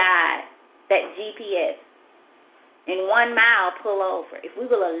 Your guide, that GPS. In 1 mile, pull over. If we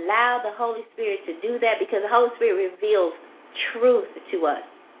will allow the Holy Spirit to do that, because the Holy Spirit reveals truth to us.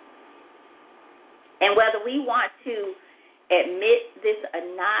 And whether we want to admit this or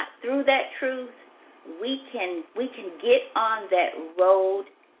not, through that truth, we can get on that road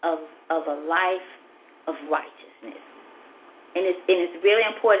of a life of righteousness. And it's really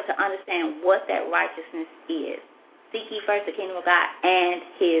important to understand what that righteousness is. Seek ye first the kingdom of God and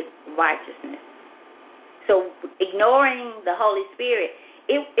His righteousness. So ignoring the Holy Spirit,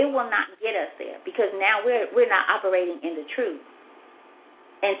 it will not get us there, because now we're not operating in the truth.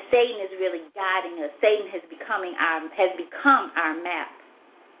 And Satan is really guiding us. Satan has become our map.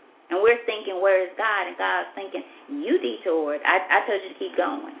 And we're thinking, where is God? And God's thinking, you detoured. I told you to keep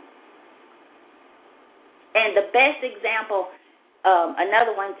going. And the best example,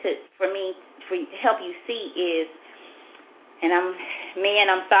 another one for help you see is, and I'm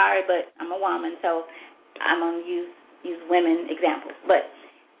sorry, but I'm a woman, so I'm going to use women examples. But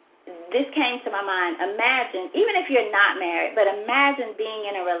this came to my mind. Imagine, even if you're not married, but imagine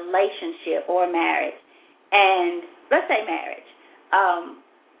being in a relationship or marriage, and let's say marriage,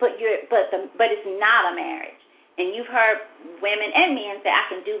 but it's not a marriage, and you've heard women and men say, I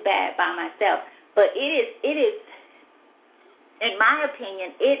can do bad by myself, but it is, in my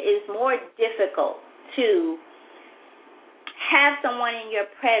opinion, it is more difficult to have someone in your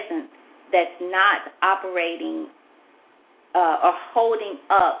presence that's not operating or holding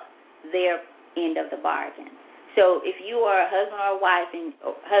up their end of the bargain. So if you are a husband or a wife, and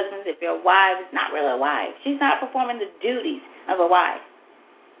husbands, if your wife is not really a wife, she's not performing the duties of a wife.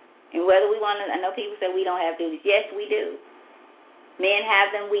 And whether we want to, I know people say we don't have duties. Yes, we do. Men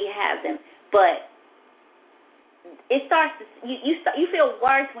have them, we have them. But it starts to, you feel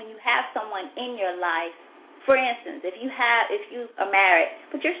worse when you have someone in your life. For instance, if you are married,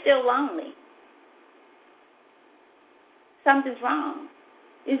 but you're still lonely, something's wrong.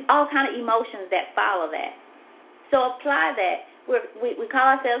 There's all kind of emotions that follow that. So apply that. We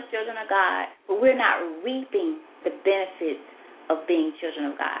call ourselves children of God, but we're not reaping the benefits of being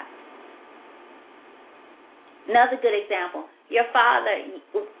children of God. Another good example, your father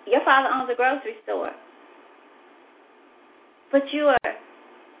owns a grocery store, but you are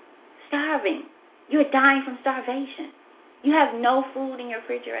starving. You are dying from starvation. You have no food in your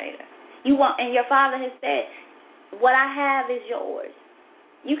refrigerator. And your father has said, what I have is yours.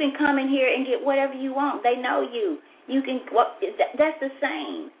 You can come in here and get whatever you want. They know you. That's the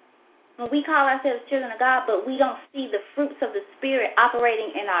same. When we call ourselves children of God, but we don't see the fruits of the Spirit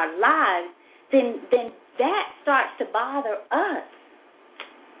operating in our lives, then that starts to bother us.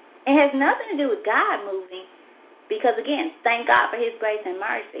 It has nothing to do with God moving, because, again, thank God for His grace and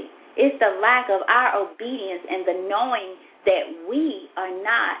mercy. It's the lack of our obedience and the knowing that we are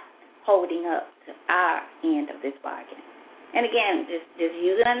not holding up to our end of this bargain. And again, just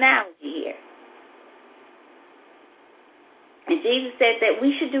use an analogy here. And Jesus said that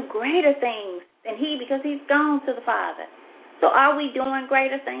we should do greater things than He, because He's gone to the Father. So are we doing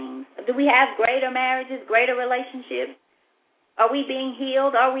greater things? Do we have greater marriages, greater relationships? Are we being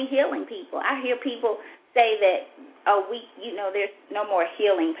healed? Are we healing people? I hear people say that, there's no more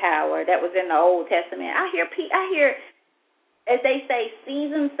healing power. That was in the Old Testament. I hear, as they say,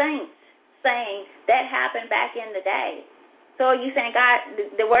 seasoned saints saying that happened back in the day. So are you saying, God,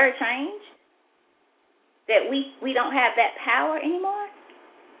 the word changed? That we don't have that power anymore?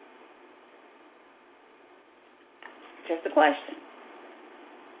 Just a question.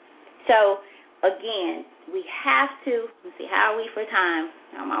 So, again, we have to, let's see, how are we for time?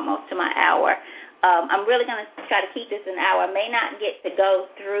 I'm almost to my hour. I'm really going to try to keep this an hour. I may not get to go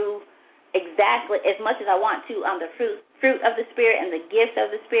through exactly as much as I want to on the fruit of the Spirit and the gifts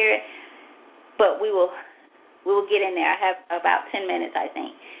of the Spirit, but we will get in there. I have about 10 minutes, I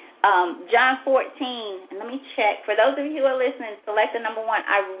think. John 14, and let me check. For those of you who are listening, select the number 1.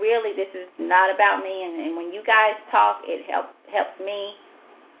 This is not about me, and when you guys talk, it helps me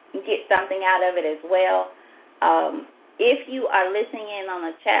get something out of it as well. If you are listening in on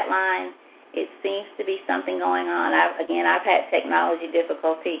the chat line, it seems to be something going on. I've had technology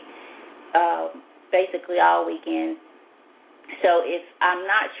difficulty basically all weekend. So if I'm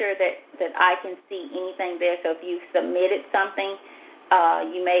not sure that I can see anything there, so if you've submitted something,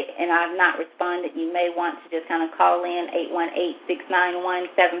 you may, and I've not responded, you may want to just kind of call in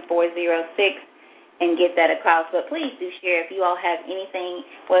 818-691-7406 and get that across. But please do share if you all have anything,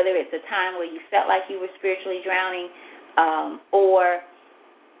 whether it's a time where you felt like you were spiritually drowning, or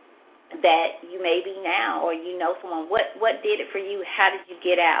that you may be now, or you know someone. What did it for you? How did you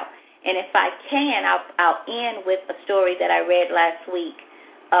get out? And if I can, I'll end with a story that I read last week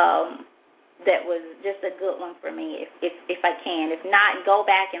that was just a good one for me, if I can. If not, go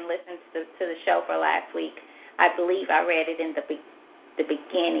back and listen to the show for last week. I believe I read it in the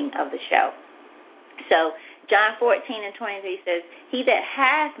beginning of the show. So John 14:23 says, "He that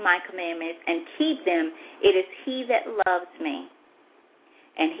has my commandments and keep them, it is he that loves me.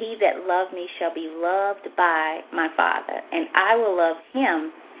 And he that loves me shall be loved by my Father, and I will love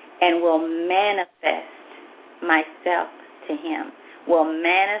him and will manifest myself to him." Will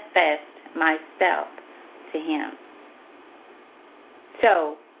manifest myself to him.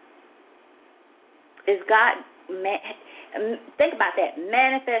 So, is God, Think about that.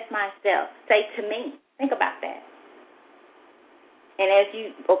 Manifest myself. Say to me. Think about that. And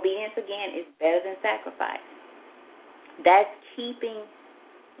obedience again is better than sacrifice. That's keeping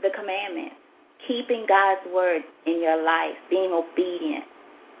the commandments, keeping God's word in your life, being obedient.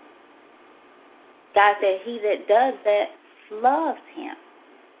 God said, he that does that loves him.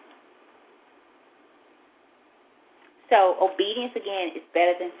 So obedience, again, is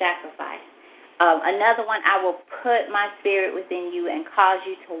better than sacrifice. Another one, I will put my spirit within you and cause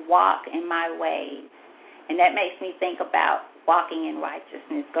you to walk in my ways. And that makes me think about walking in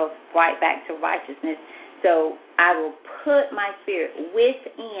righteousness. Goes right back to righteousness. So I will put my spirit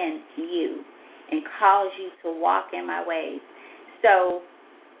within you and cause you to walk in my ways. So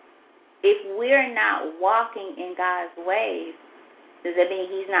if we're not walking in God's ways, does that mean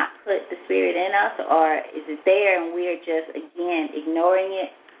he's not put the spirit in us, or is it there and we're just, again, ignoring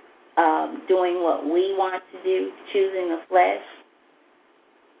it, doing what we want to do, choosing the flesh?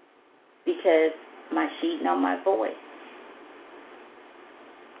 Because my sheep know my voice.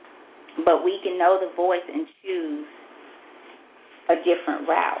 But we can know the voice and choose a different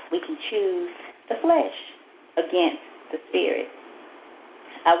route. We can choose the flesh against the spirit.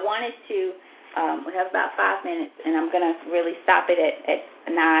 I wanted to, we have about 5 minutes, and I'm going to really stop it at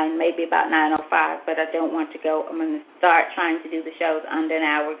 9, maybe about 9:05, but I don't want to go. I'm going to start trying to do the shows under an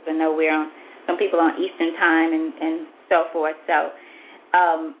hour because I know we're on, some people on Eastern time and so forth. So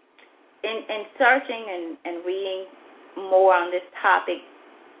in searching and reading more on this topic,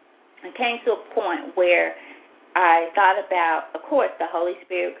 I came to a point where I thought about, of course, the Holy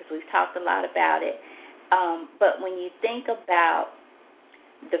Spirit, because we've talked a lot about it. But when you think about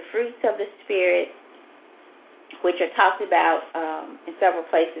the fruits of the Spirit, which are talked about in several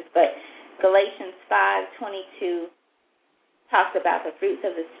places, but Galatians 5:22 talks about the fruits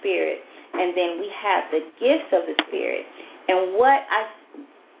of the Spirit, and then we have the gifts of the Spirit. And what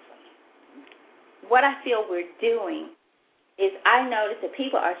I feel we're doing is, I notice that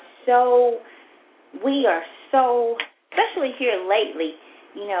people are we are so, especially here lately,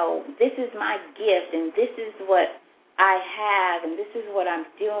 this is my gift, and this is what I have, and this is what I'm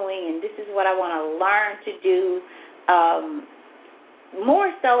doing, and this is what I want to learn to do. More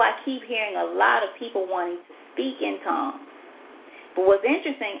so, I keep hearing a lot of people wanting to speak in tongues. But what's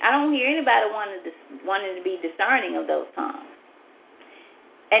interesting, I don't hear anybody wanting to be discerning of those tongues.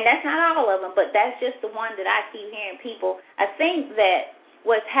 And that's not all of them, but that's just the one that I keep hearing people. I think that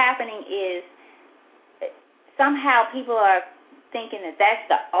what's happening is somehow people are thinking that that's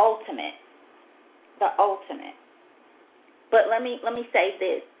the ultimate. But let me say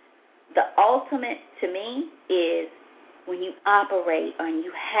this. The ultimate to me is when you operate and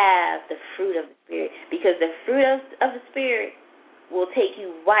you have the fruit of the Spirit, because the fruit of the Spirit will take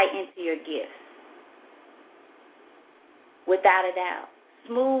you right into your gifts. Without a doubt.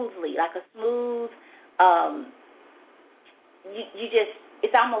 Smoothly, like a smooth,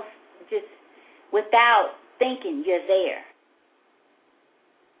 it's almost just without thinking, you're there.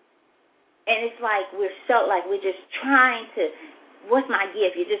 And it's like we're just trying to, what's my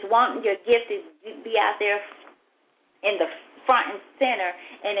gift? You just want your gift to be out there in the front and center.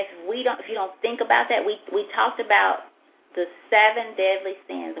 And if you don't think about that, we talked about the 7 deadly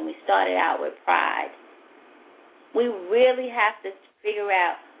sins, and we started out with pride. We really have to figure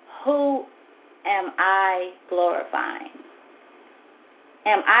out, who am I glorifying?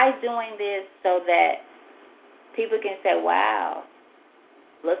 Am I doing this so that people can say, wow,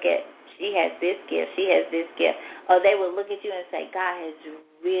 look at, she has this gift, she has this gift. Or they will look at you and say, God has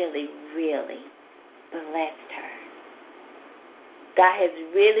really, really blessed her. God has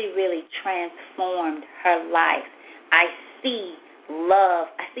really, really transformed her life. I see love.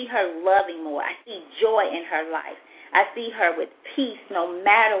 I see her loving more. I see joy in her life. I see her with peace no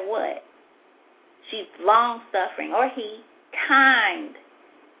matter what. She's long-suffering, or he, kind,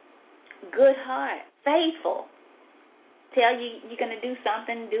 good heart, faithful. Tell you you're going to do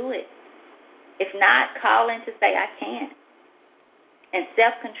something, do it. If not, call in to say, I can't. And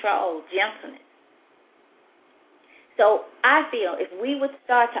self-control, gentleness. So I feel if we would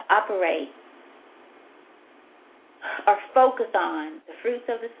start to operate or focus on the fruits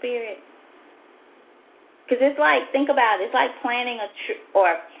of the Spirit, because it's like, think about it, it's like planting a tree,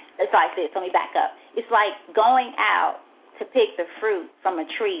 or it's like this, let me back up. It's like going out to pick the fruit from a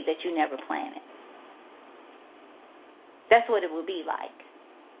tree that you never planted. That's what it will be like,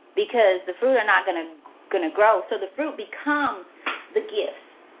 because the fruit are not going to grow, so the fruit becomes the gifts.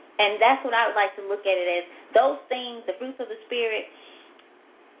 And that's what I would like to look at it as. Those things, the fruits of the Spirit,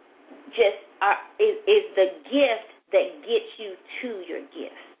 is the gift that gets you to your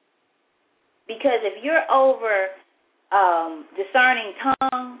gifts. Because if you're over discerning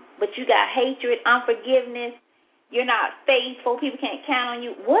tongue, but you got hatred, unforgiveness. You're not faithful. People can't count on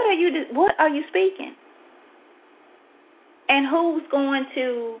you. What are you speaking? And who's going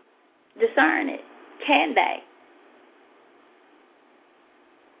to discern it? Can they?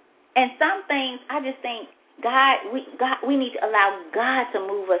 And some things, I just think we need to allow God to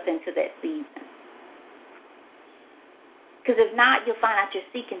move us into that season. Because if not, you'll find out you're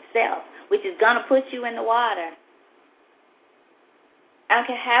seeking self, which is going to put you in the water. I don't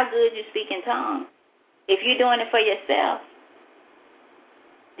care how good you speak in tongues. If you're doing it for yourself,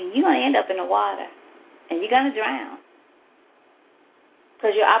 then you're going to end up in the water, and you're going to drown.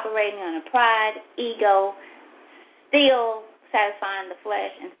 Because you're operating on a pride, ego, still satisfying the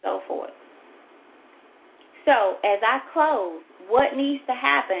flesh, and so forth. So, as I close, what needs to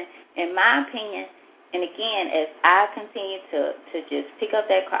happen, in my opinion, and again, as I continue to just pick up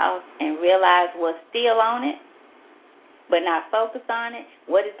that cross and realize what's still on it, but not focus on it,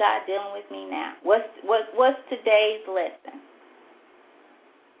 what is God dealing with me now? What's today's lesson?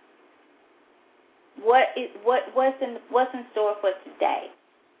 What's in store for today?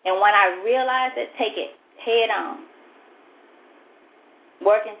 And when I realize it, take it head on,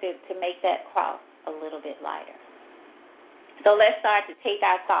 working to make that cross a little bit lighter. So let's start to take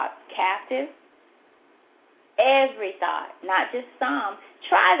our thoughts captive. Every thought, not just some.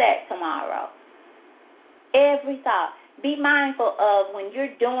 Try that tomorrow. Every thought. Be mindful of when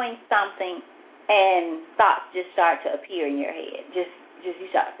you're doing something and thoughts just start to appear in your head. Just you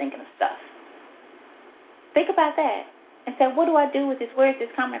start thinking of stuff. Think about that and say, what do I do with this? Where is this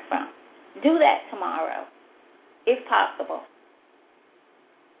coming from? Do that tomorrow, if possible.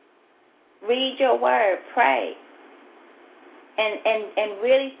 Read your word, pray, and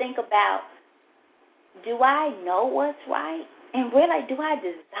really think about, do I know what's right? And really, do I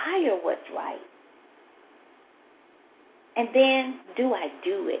desire what's right? And then, do I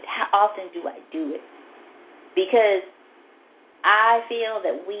do it? How often do I do it? Because I feel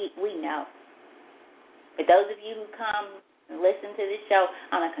that we know. For those of you who come and listen to this show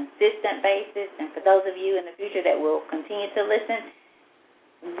on a consistent basis, and for those of you in the future that will continue to listen,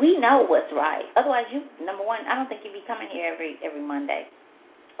 we know what's right. Otherwise, number one, I don't think you'd be coming here every Monday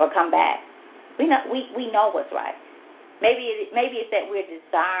or come back. We know what's right. Maybe it's that we're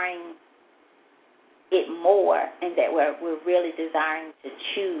desiring it more, and that we're really desiring to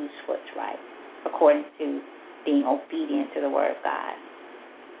choose what's right according to being obedient to the Word of God.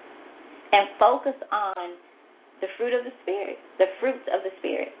 And focus on the fruit of the Spirit, the fruits of the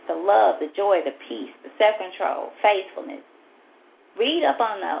Spirit, the love, the joy, the peace, the self-control, faithfulness. Read up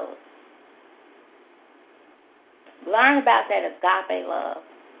on those. Learn about that agape love.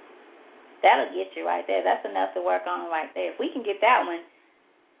 That'll get you right there. That's enough to work on right there. If we can get that one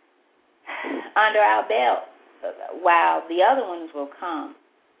under our belt, wow, the other ones will come.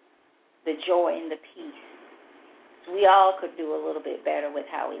 The joy and the peace. We all could do a little bit better with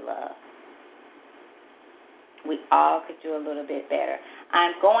how we love. We all could do a little bit better.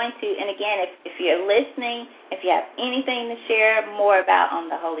 I'm going to, and again, if you're listening, if you have anything to share more about on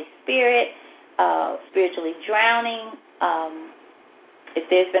the Holy Spirit, spiritually drowning, if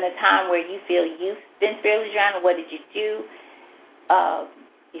there's been a time where you feel you've been spiritually drowning, what did you do?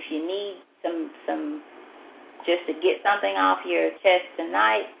 If you need some just to get something off your chest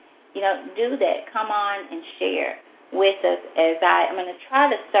tonight, do that. Come on and share with us as I'm going to try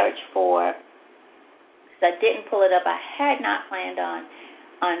to search for, because I didn't pull it up. I had not planned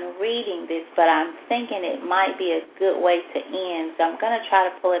on reading this, but I'm thinking it might be a good way to end. So I'm going to try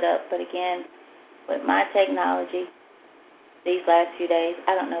to pull it up. But again, with my technology these last few days,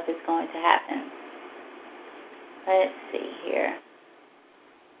 I don't know if it's going to happen. Let's see here.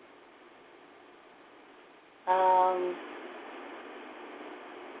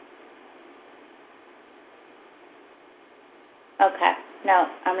 Okay. No,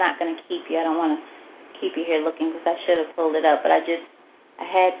 I'm not going to keep you. I don't want to keep you here looking because I should have pulled it up, but I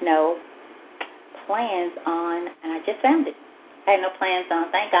had no plans on, and I just found it. I had no plans on.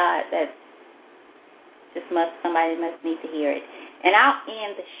 Thank God. That somebody must need to hear it. And I'll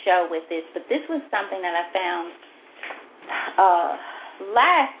end the show with this, but this was something that I found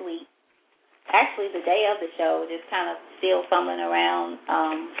last week, actually the day of the show, just kind of still fumbling around,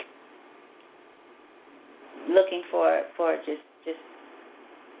 looking for just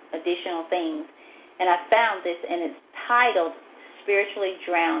additional things. And I found this, and it's titled Spiritually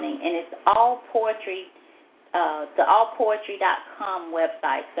Drowning, and it's all poetry, the allpoetry.com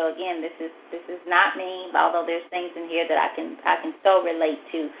website. So again, this is not me, although there's things in here that I can so relate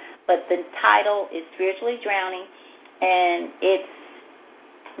to. But the title is Spiritually Drowning, and it's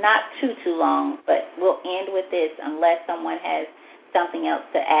not too long, but we'll end with this unless someone has something else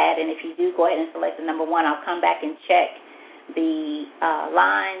to add. And if you do, go ahead and select the number 1. I'll come back and check the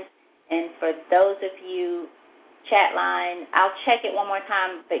lines. And for those of you, chat line, I'll check it one more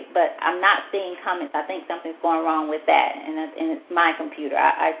time, but I'm not seeing comments. I think something's going wrong with that, and it's my computer.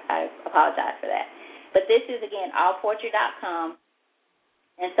 I apologize for that. But this is, again, allportrait.com,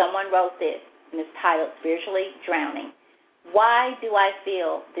 and someone wrote this, and it's titled Spiritually Drowning. Why do I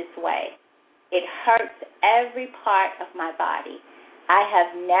feel this way? It hurts every part of my body. I have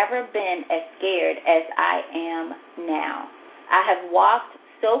never been as scared as I am now. I have walked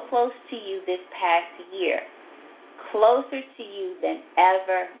so close to you this past year, closer to you than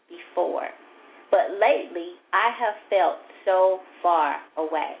ever before. But lately, I have felt so far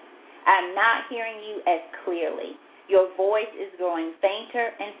away. I'm not hearing you as clearly. Your voice is growing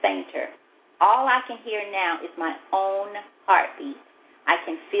fainter and fainter. All I can hear now is my own heartbeat. I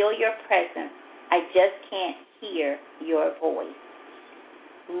can feel your presence. I just can't hear your voice.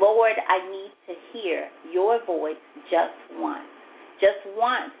 Lord, I need to hear your voice just once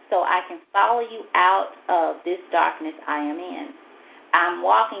so I can follow you out of this darkness I am in. I'm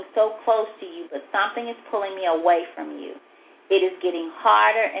walking so close to you, but something is pulling me away from you. It is getting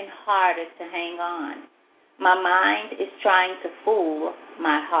harder and harder to hang on. My mind is trying to fool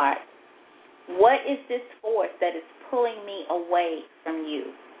my heart. What is this force that is pulling me away from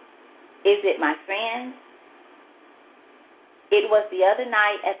you? Is it my friends? It was the other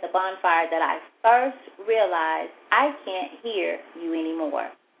night at the bonfire that I first realized I can't hear you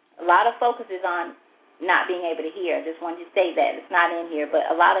anymore. A lot of focus is on not being able to hear. I just wanted to say that. It's not in here, but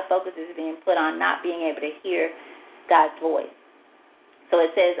a lot of focus is being put on not being able to hear God's voice. So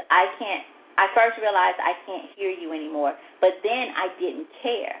it says, I first realized I can't hear you anymore, but then I didn't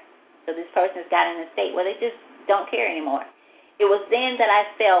care. So this person's got in a state where they just don't care anymore. It was then that I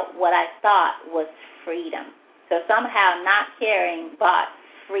felt what I thought was freedom. So somehow not caring brought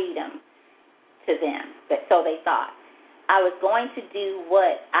freedom to them. So they thought. I was going to do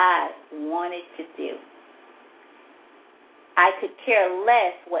what I wanted to do. I could care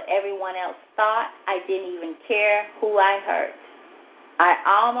less what everyone else thought. I didn't even care who I hurt. I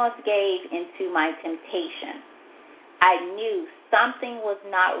almost gave into my temptation. I knew something was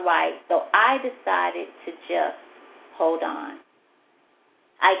not right, so I decided to just hold on.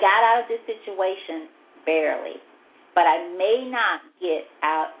 I got out of this situation barely, but I may not get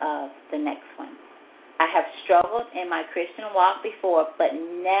out of the next one. I have struggled in my Christian walk before, but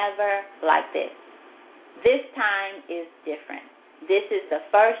never like this. This time is different. This is the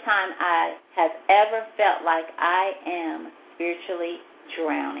first time I have ever felt like I am spiritually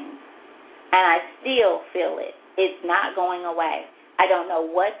drowning. And I still feel it. It's not going away. I don't know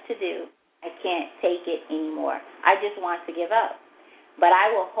what to do. I can't take it anymore. I just want to give up. But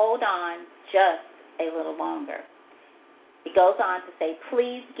I will hold on just a little longer. It goes on to say,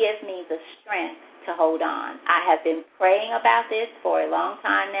 please give me the strength to hold on. I have been praying about this for a long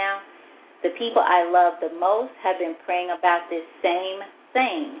time now. The people I love the most have been praying about this same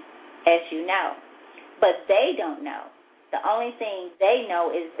thing, as you know. But they don't know. The only thing they know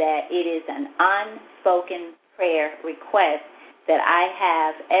is that it is an unspoken prayer request that I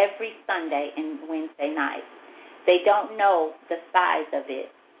have every Sunday and Wednesday night. They don't know the size of it.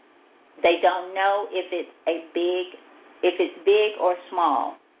 They don't know if it's big or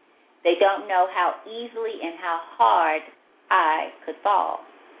small. They don't know how easily and how hard I could fall.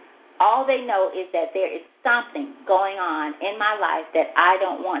 All they know is that there is something going on in my life that I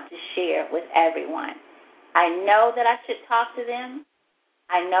don't want to share with everyone. I know that I should talk to them.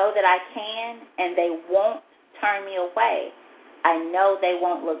 I know that I can, and they won't turn me away. I know they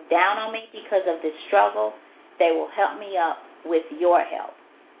won't look down on me because of this struggle. They will help me up with your help.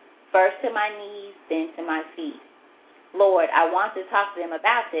 First to my knees, then to my feet. Lord, I want to talk to them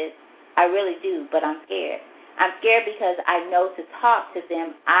about this. I really do, but I'm scared. I'm scared because I know to talk to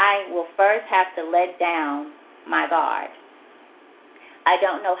them, I will first have to let down my guard. I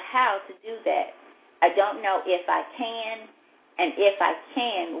don't know how to do that. I don't know if I can, and if I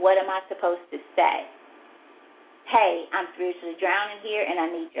can, what am I supposed to say? Hey, I'm spiritually drowning here, and I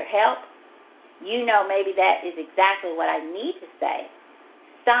need your help. You know, maybe that is exactly what I need to say.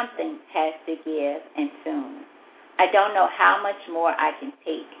 Something has to give, and soon. I don't know how much more I can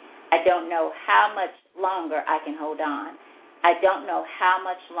take. I don't know how much longer I can hold on. I don't know how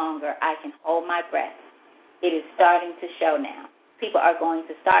much longer I can hold my breath. It is starting to show now. People are going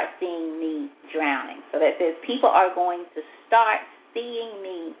to start seeing me drowning. So that says people are going to start seeing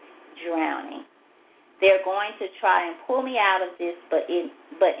me drowning. They're going to try and pull me out of this, but in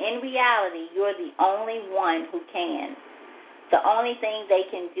reality, you're the only one who can. The only thing they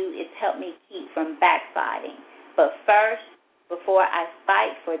can do is help me keep from backsliding. But first, before I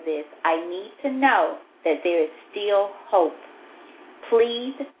fight for this, I need to know that there is still hope.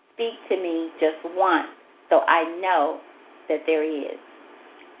 Please speak to me just once so I know that there is.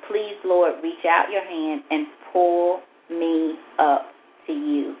 Please, Lord, reach out your hand and pull me up to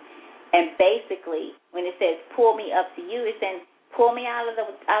you. And basically, when it says pull me up to you, it's saying pull me out of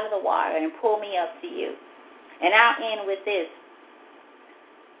the water and pull me up to you. And I'll end with this.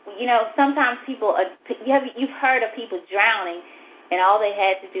 You know, sometimes people you've heard of people drowning, and all they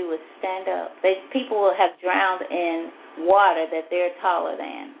had to do was stand up. People will have drowned in water that they're taller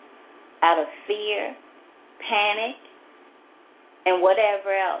than, out of fear, panic, and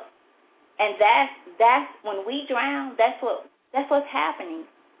whatever else. And that's when we drown. That's what's happening.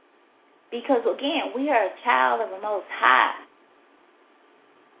 Because again, we are a child of the Most High.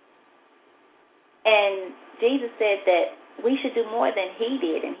 And Jesus said that we should do more than he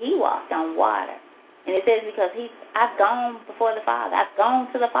did, and he walked on water. And it says because I've gone before the Father. I've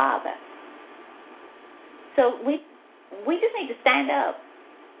gone to the Father. So we just need to stand up.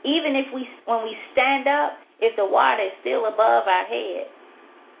 Even when we stand up, if the water is still above our head,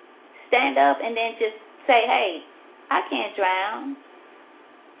 stand up and then just say, hey, I can't drown.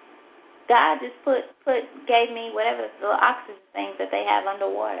 God just gave me whatever little oxygen things that they have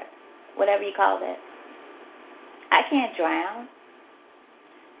underwater, whatever you call that. I can't drown.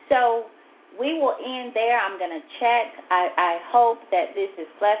 So we will end there. I'm going to check. I hope that this has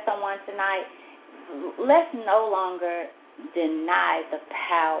blessed someone tonight. Let's no longer deny the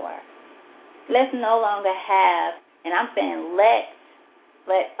power. Let's no longer have, and I'm saying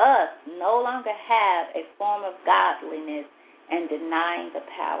let us no longer have a form of godliness and denying the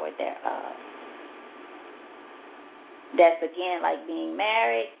power thereof. That's again like being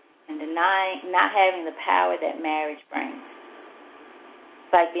married and denying, not having the power that marriage brings.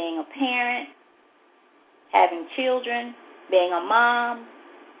 It's like being a parent, having children, being a mom.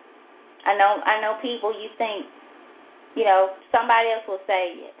 I know people, you think, you know, somebody else will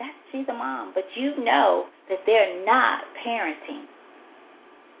say, she's a mom, but you know that they're not parenting.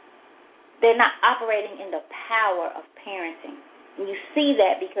 They're not operating in the power of parenting. And you see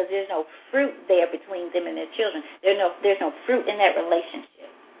that because there's no fruit there between them and their children. There's no fruit in that relationship.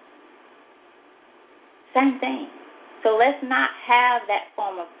 Same thing. So let's not have that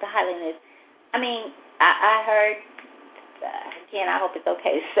form of godliness. I mean, I heard, again, I hope it's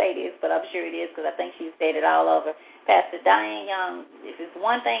okay to say this, but I'm sure it is because I think she's said it all over. Pastor Diane Young, if it's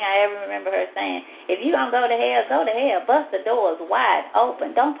one thing I ever remember her saying, if you're going to go to hell, go to hell. Bust the doors wide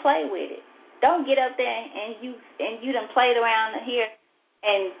open. Don't play with it. Don't get up there and you done played around here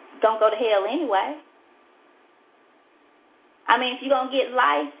and don't go to hell anyway. I mean, if you're going to get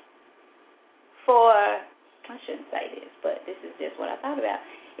life for, I shouldn't say this, but this is just what I thought about.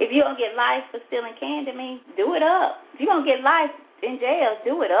 If you're going to get life for stealing candy, I mean, do it up. If you're going to get life in jail,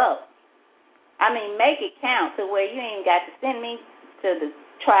 do it up. I mean, make it count to where you ain't got to send me to the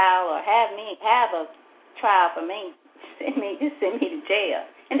trial or have a trial for me. Just send me to jail.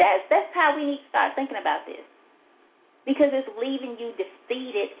 And that's how we need to start thinking about this. Because it's leaving you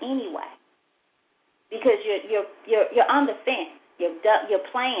defeated anyway. Because you're on the fence. You're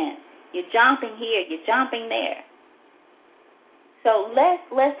playing. You're jumping here. You're jumping there. So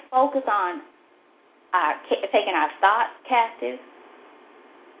let's focus on taking our thoughts captive.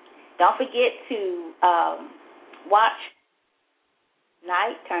 Don't forget to watch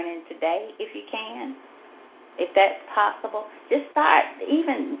night turn into day if you can, if that's possible. Just start,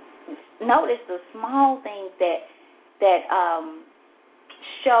 even notice the small things that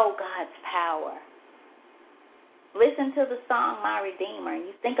show God's power. Listen to the song My Redeemer, and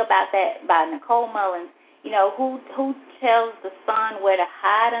you think about that by Nicole Mullins. You know, who tells the sun where to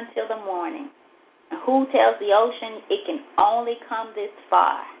hide until the morning? And who tells the ocean it can only come this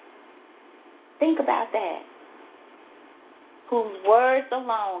far? Think about that. Whose words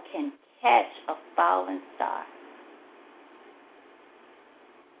alone can catch a falling star.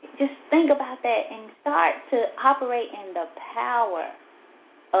 Just think about that and start to operate in the power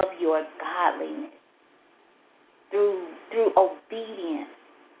of your godliness through obedience,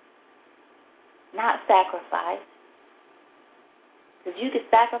 not sacrifice. Because you could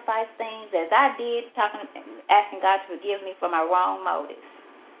sacrifice things as I did, asking God to forgive me for my wrong motives.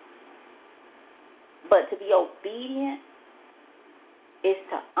 But to be obedient is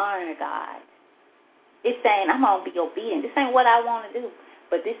to honor God. It's saying, I'm going to be obedient. This ain't what I want to do,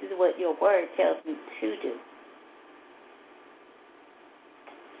 but this is what your word tells me to do.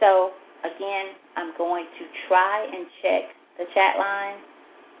 So, again, I'm going to try and check the chat line.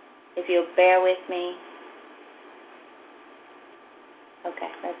 If you'll bear with me.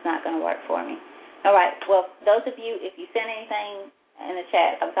 Okay, that's not going to work for me. All right, well, those of you, if you send anything in the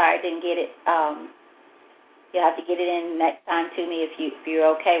chat, I'm sorry I didn't get it. You'll have to get it in next time to me if you're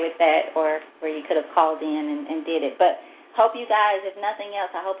okay with that, or where you could have called in and did it. But hope you guys, if nothing else,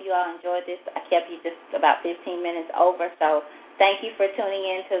 I hope you all enjoyed this. I kept you just about 15 minutes over, so thank you for tuning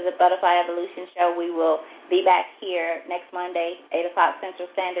in to the Butterfly Evolution Show. We will be back here next Monday, 8 o'clock Central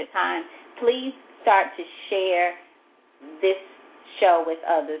Standard Time. Please start to share this show with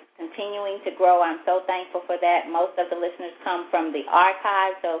others, continuing to grow. I'm so thankful for that. Most of the listeners come from the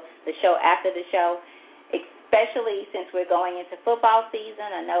archive, so the show after the show, especially since we're going into football season.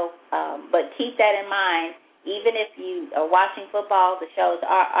 I know, but keep that in mind. Even if you are watching football, the shows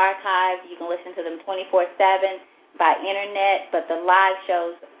are archived. You can listen to them 24/7 by internet, but the live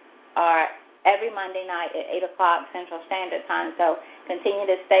shows are every Monday night at 8 o'clock Central Standard Time. So continue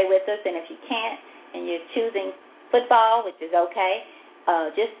to stay with us, and if you can't and you're choosing football, which is okay,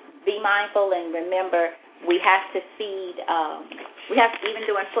 just be mindful and remember we have to feed, even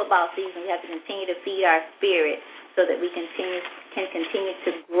during football season, we have to continue to feed our spirit so that we can continue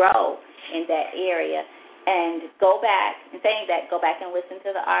to grow in that area. And go back and listen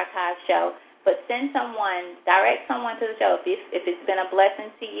to the archive show. But direct someone to the show. If it's been a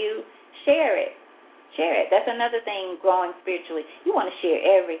blessing to you, share it. Share it. That's another thing growing spiritually. You want to share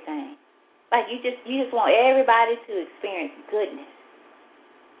everything. Like you just want everybody to experience goodness.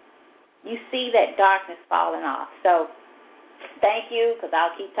 You see that darkness falling off. So thank you, because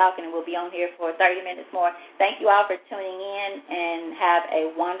I'll keep talking and we'll be on here for 30 minutes more. Thank you all for tuning in, and have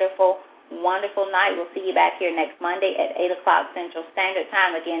a wonderful night. We'll see you back here next Monday at 8 o'clock Central Standard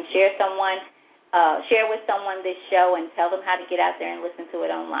Time. Again, share with someone this show and tell them how to get out there and listen to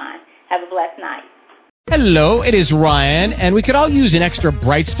it online. Have a blessed night. Hello, it is Ryan, and we could all use an extra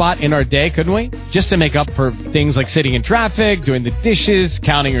bright spot in our day, couldn't we? Just to make up for things like sitting in traffic, doing the dishes,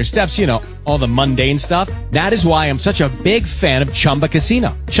 counting your steps, all the mundane stuff. That is why I'm such a big fan of Chumba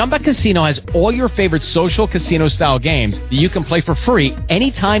Casino. Chumba Casino has all your favorite social casino-style games that you can play for free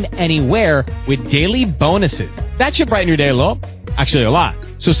anytime, anywhere with daily bonuses. That should brighten your day a little. Actually, a lot.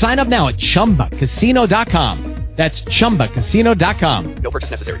 So sign up now at ChumbaCasino.com. That's ChumbaCasino.com. No purchase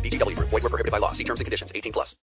necessary. VGW Group. Void where prohibited by law. See terms and conditions. 18+.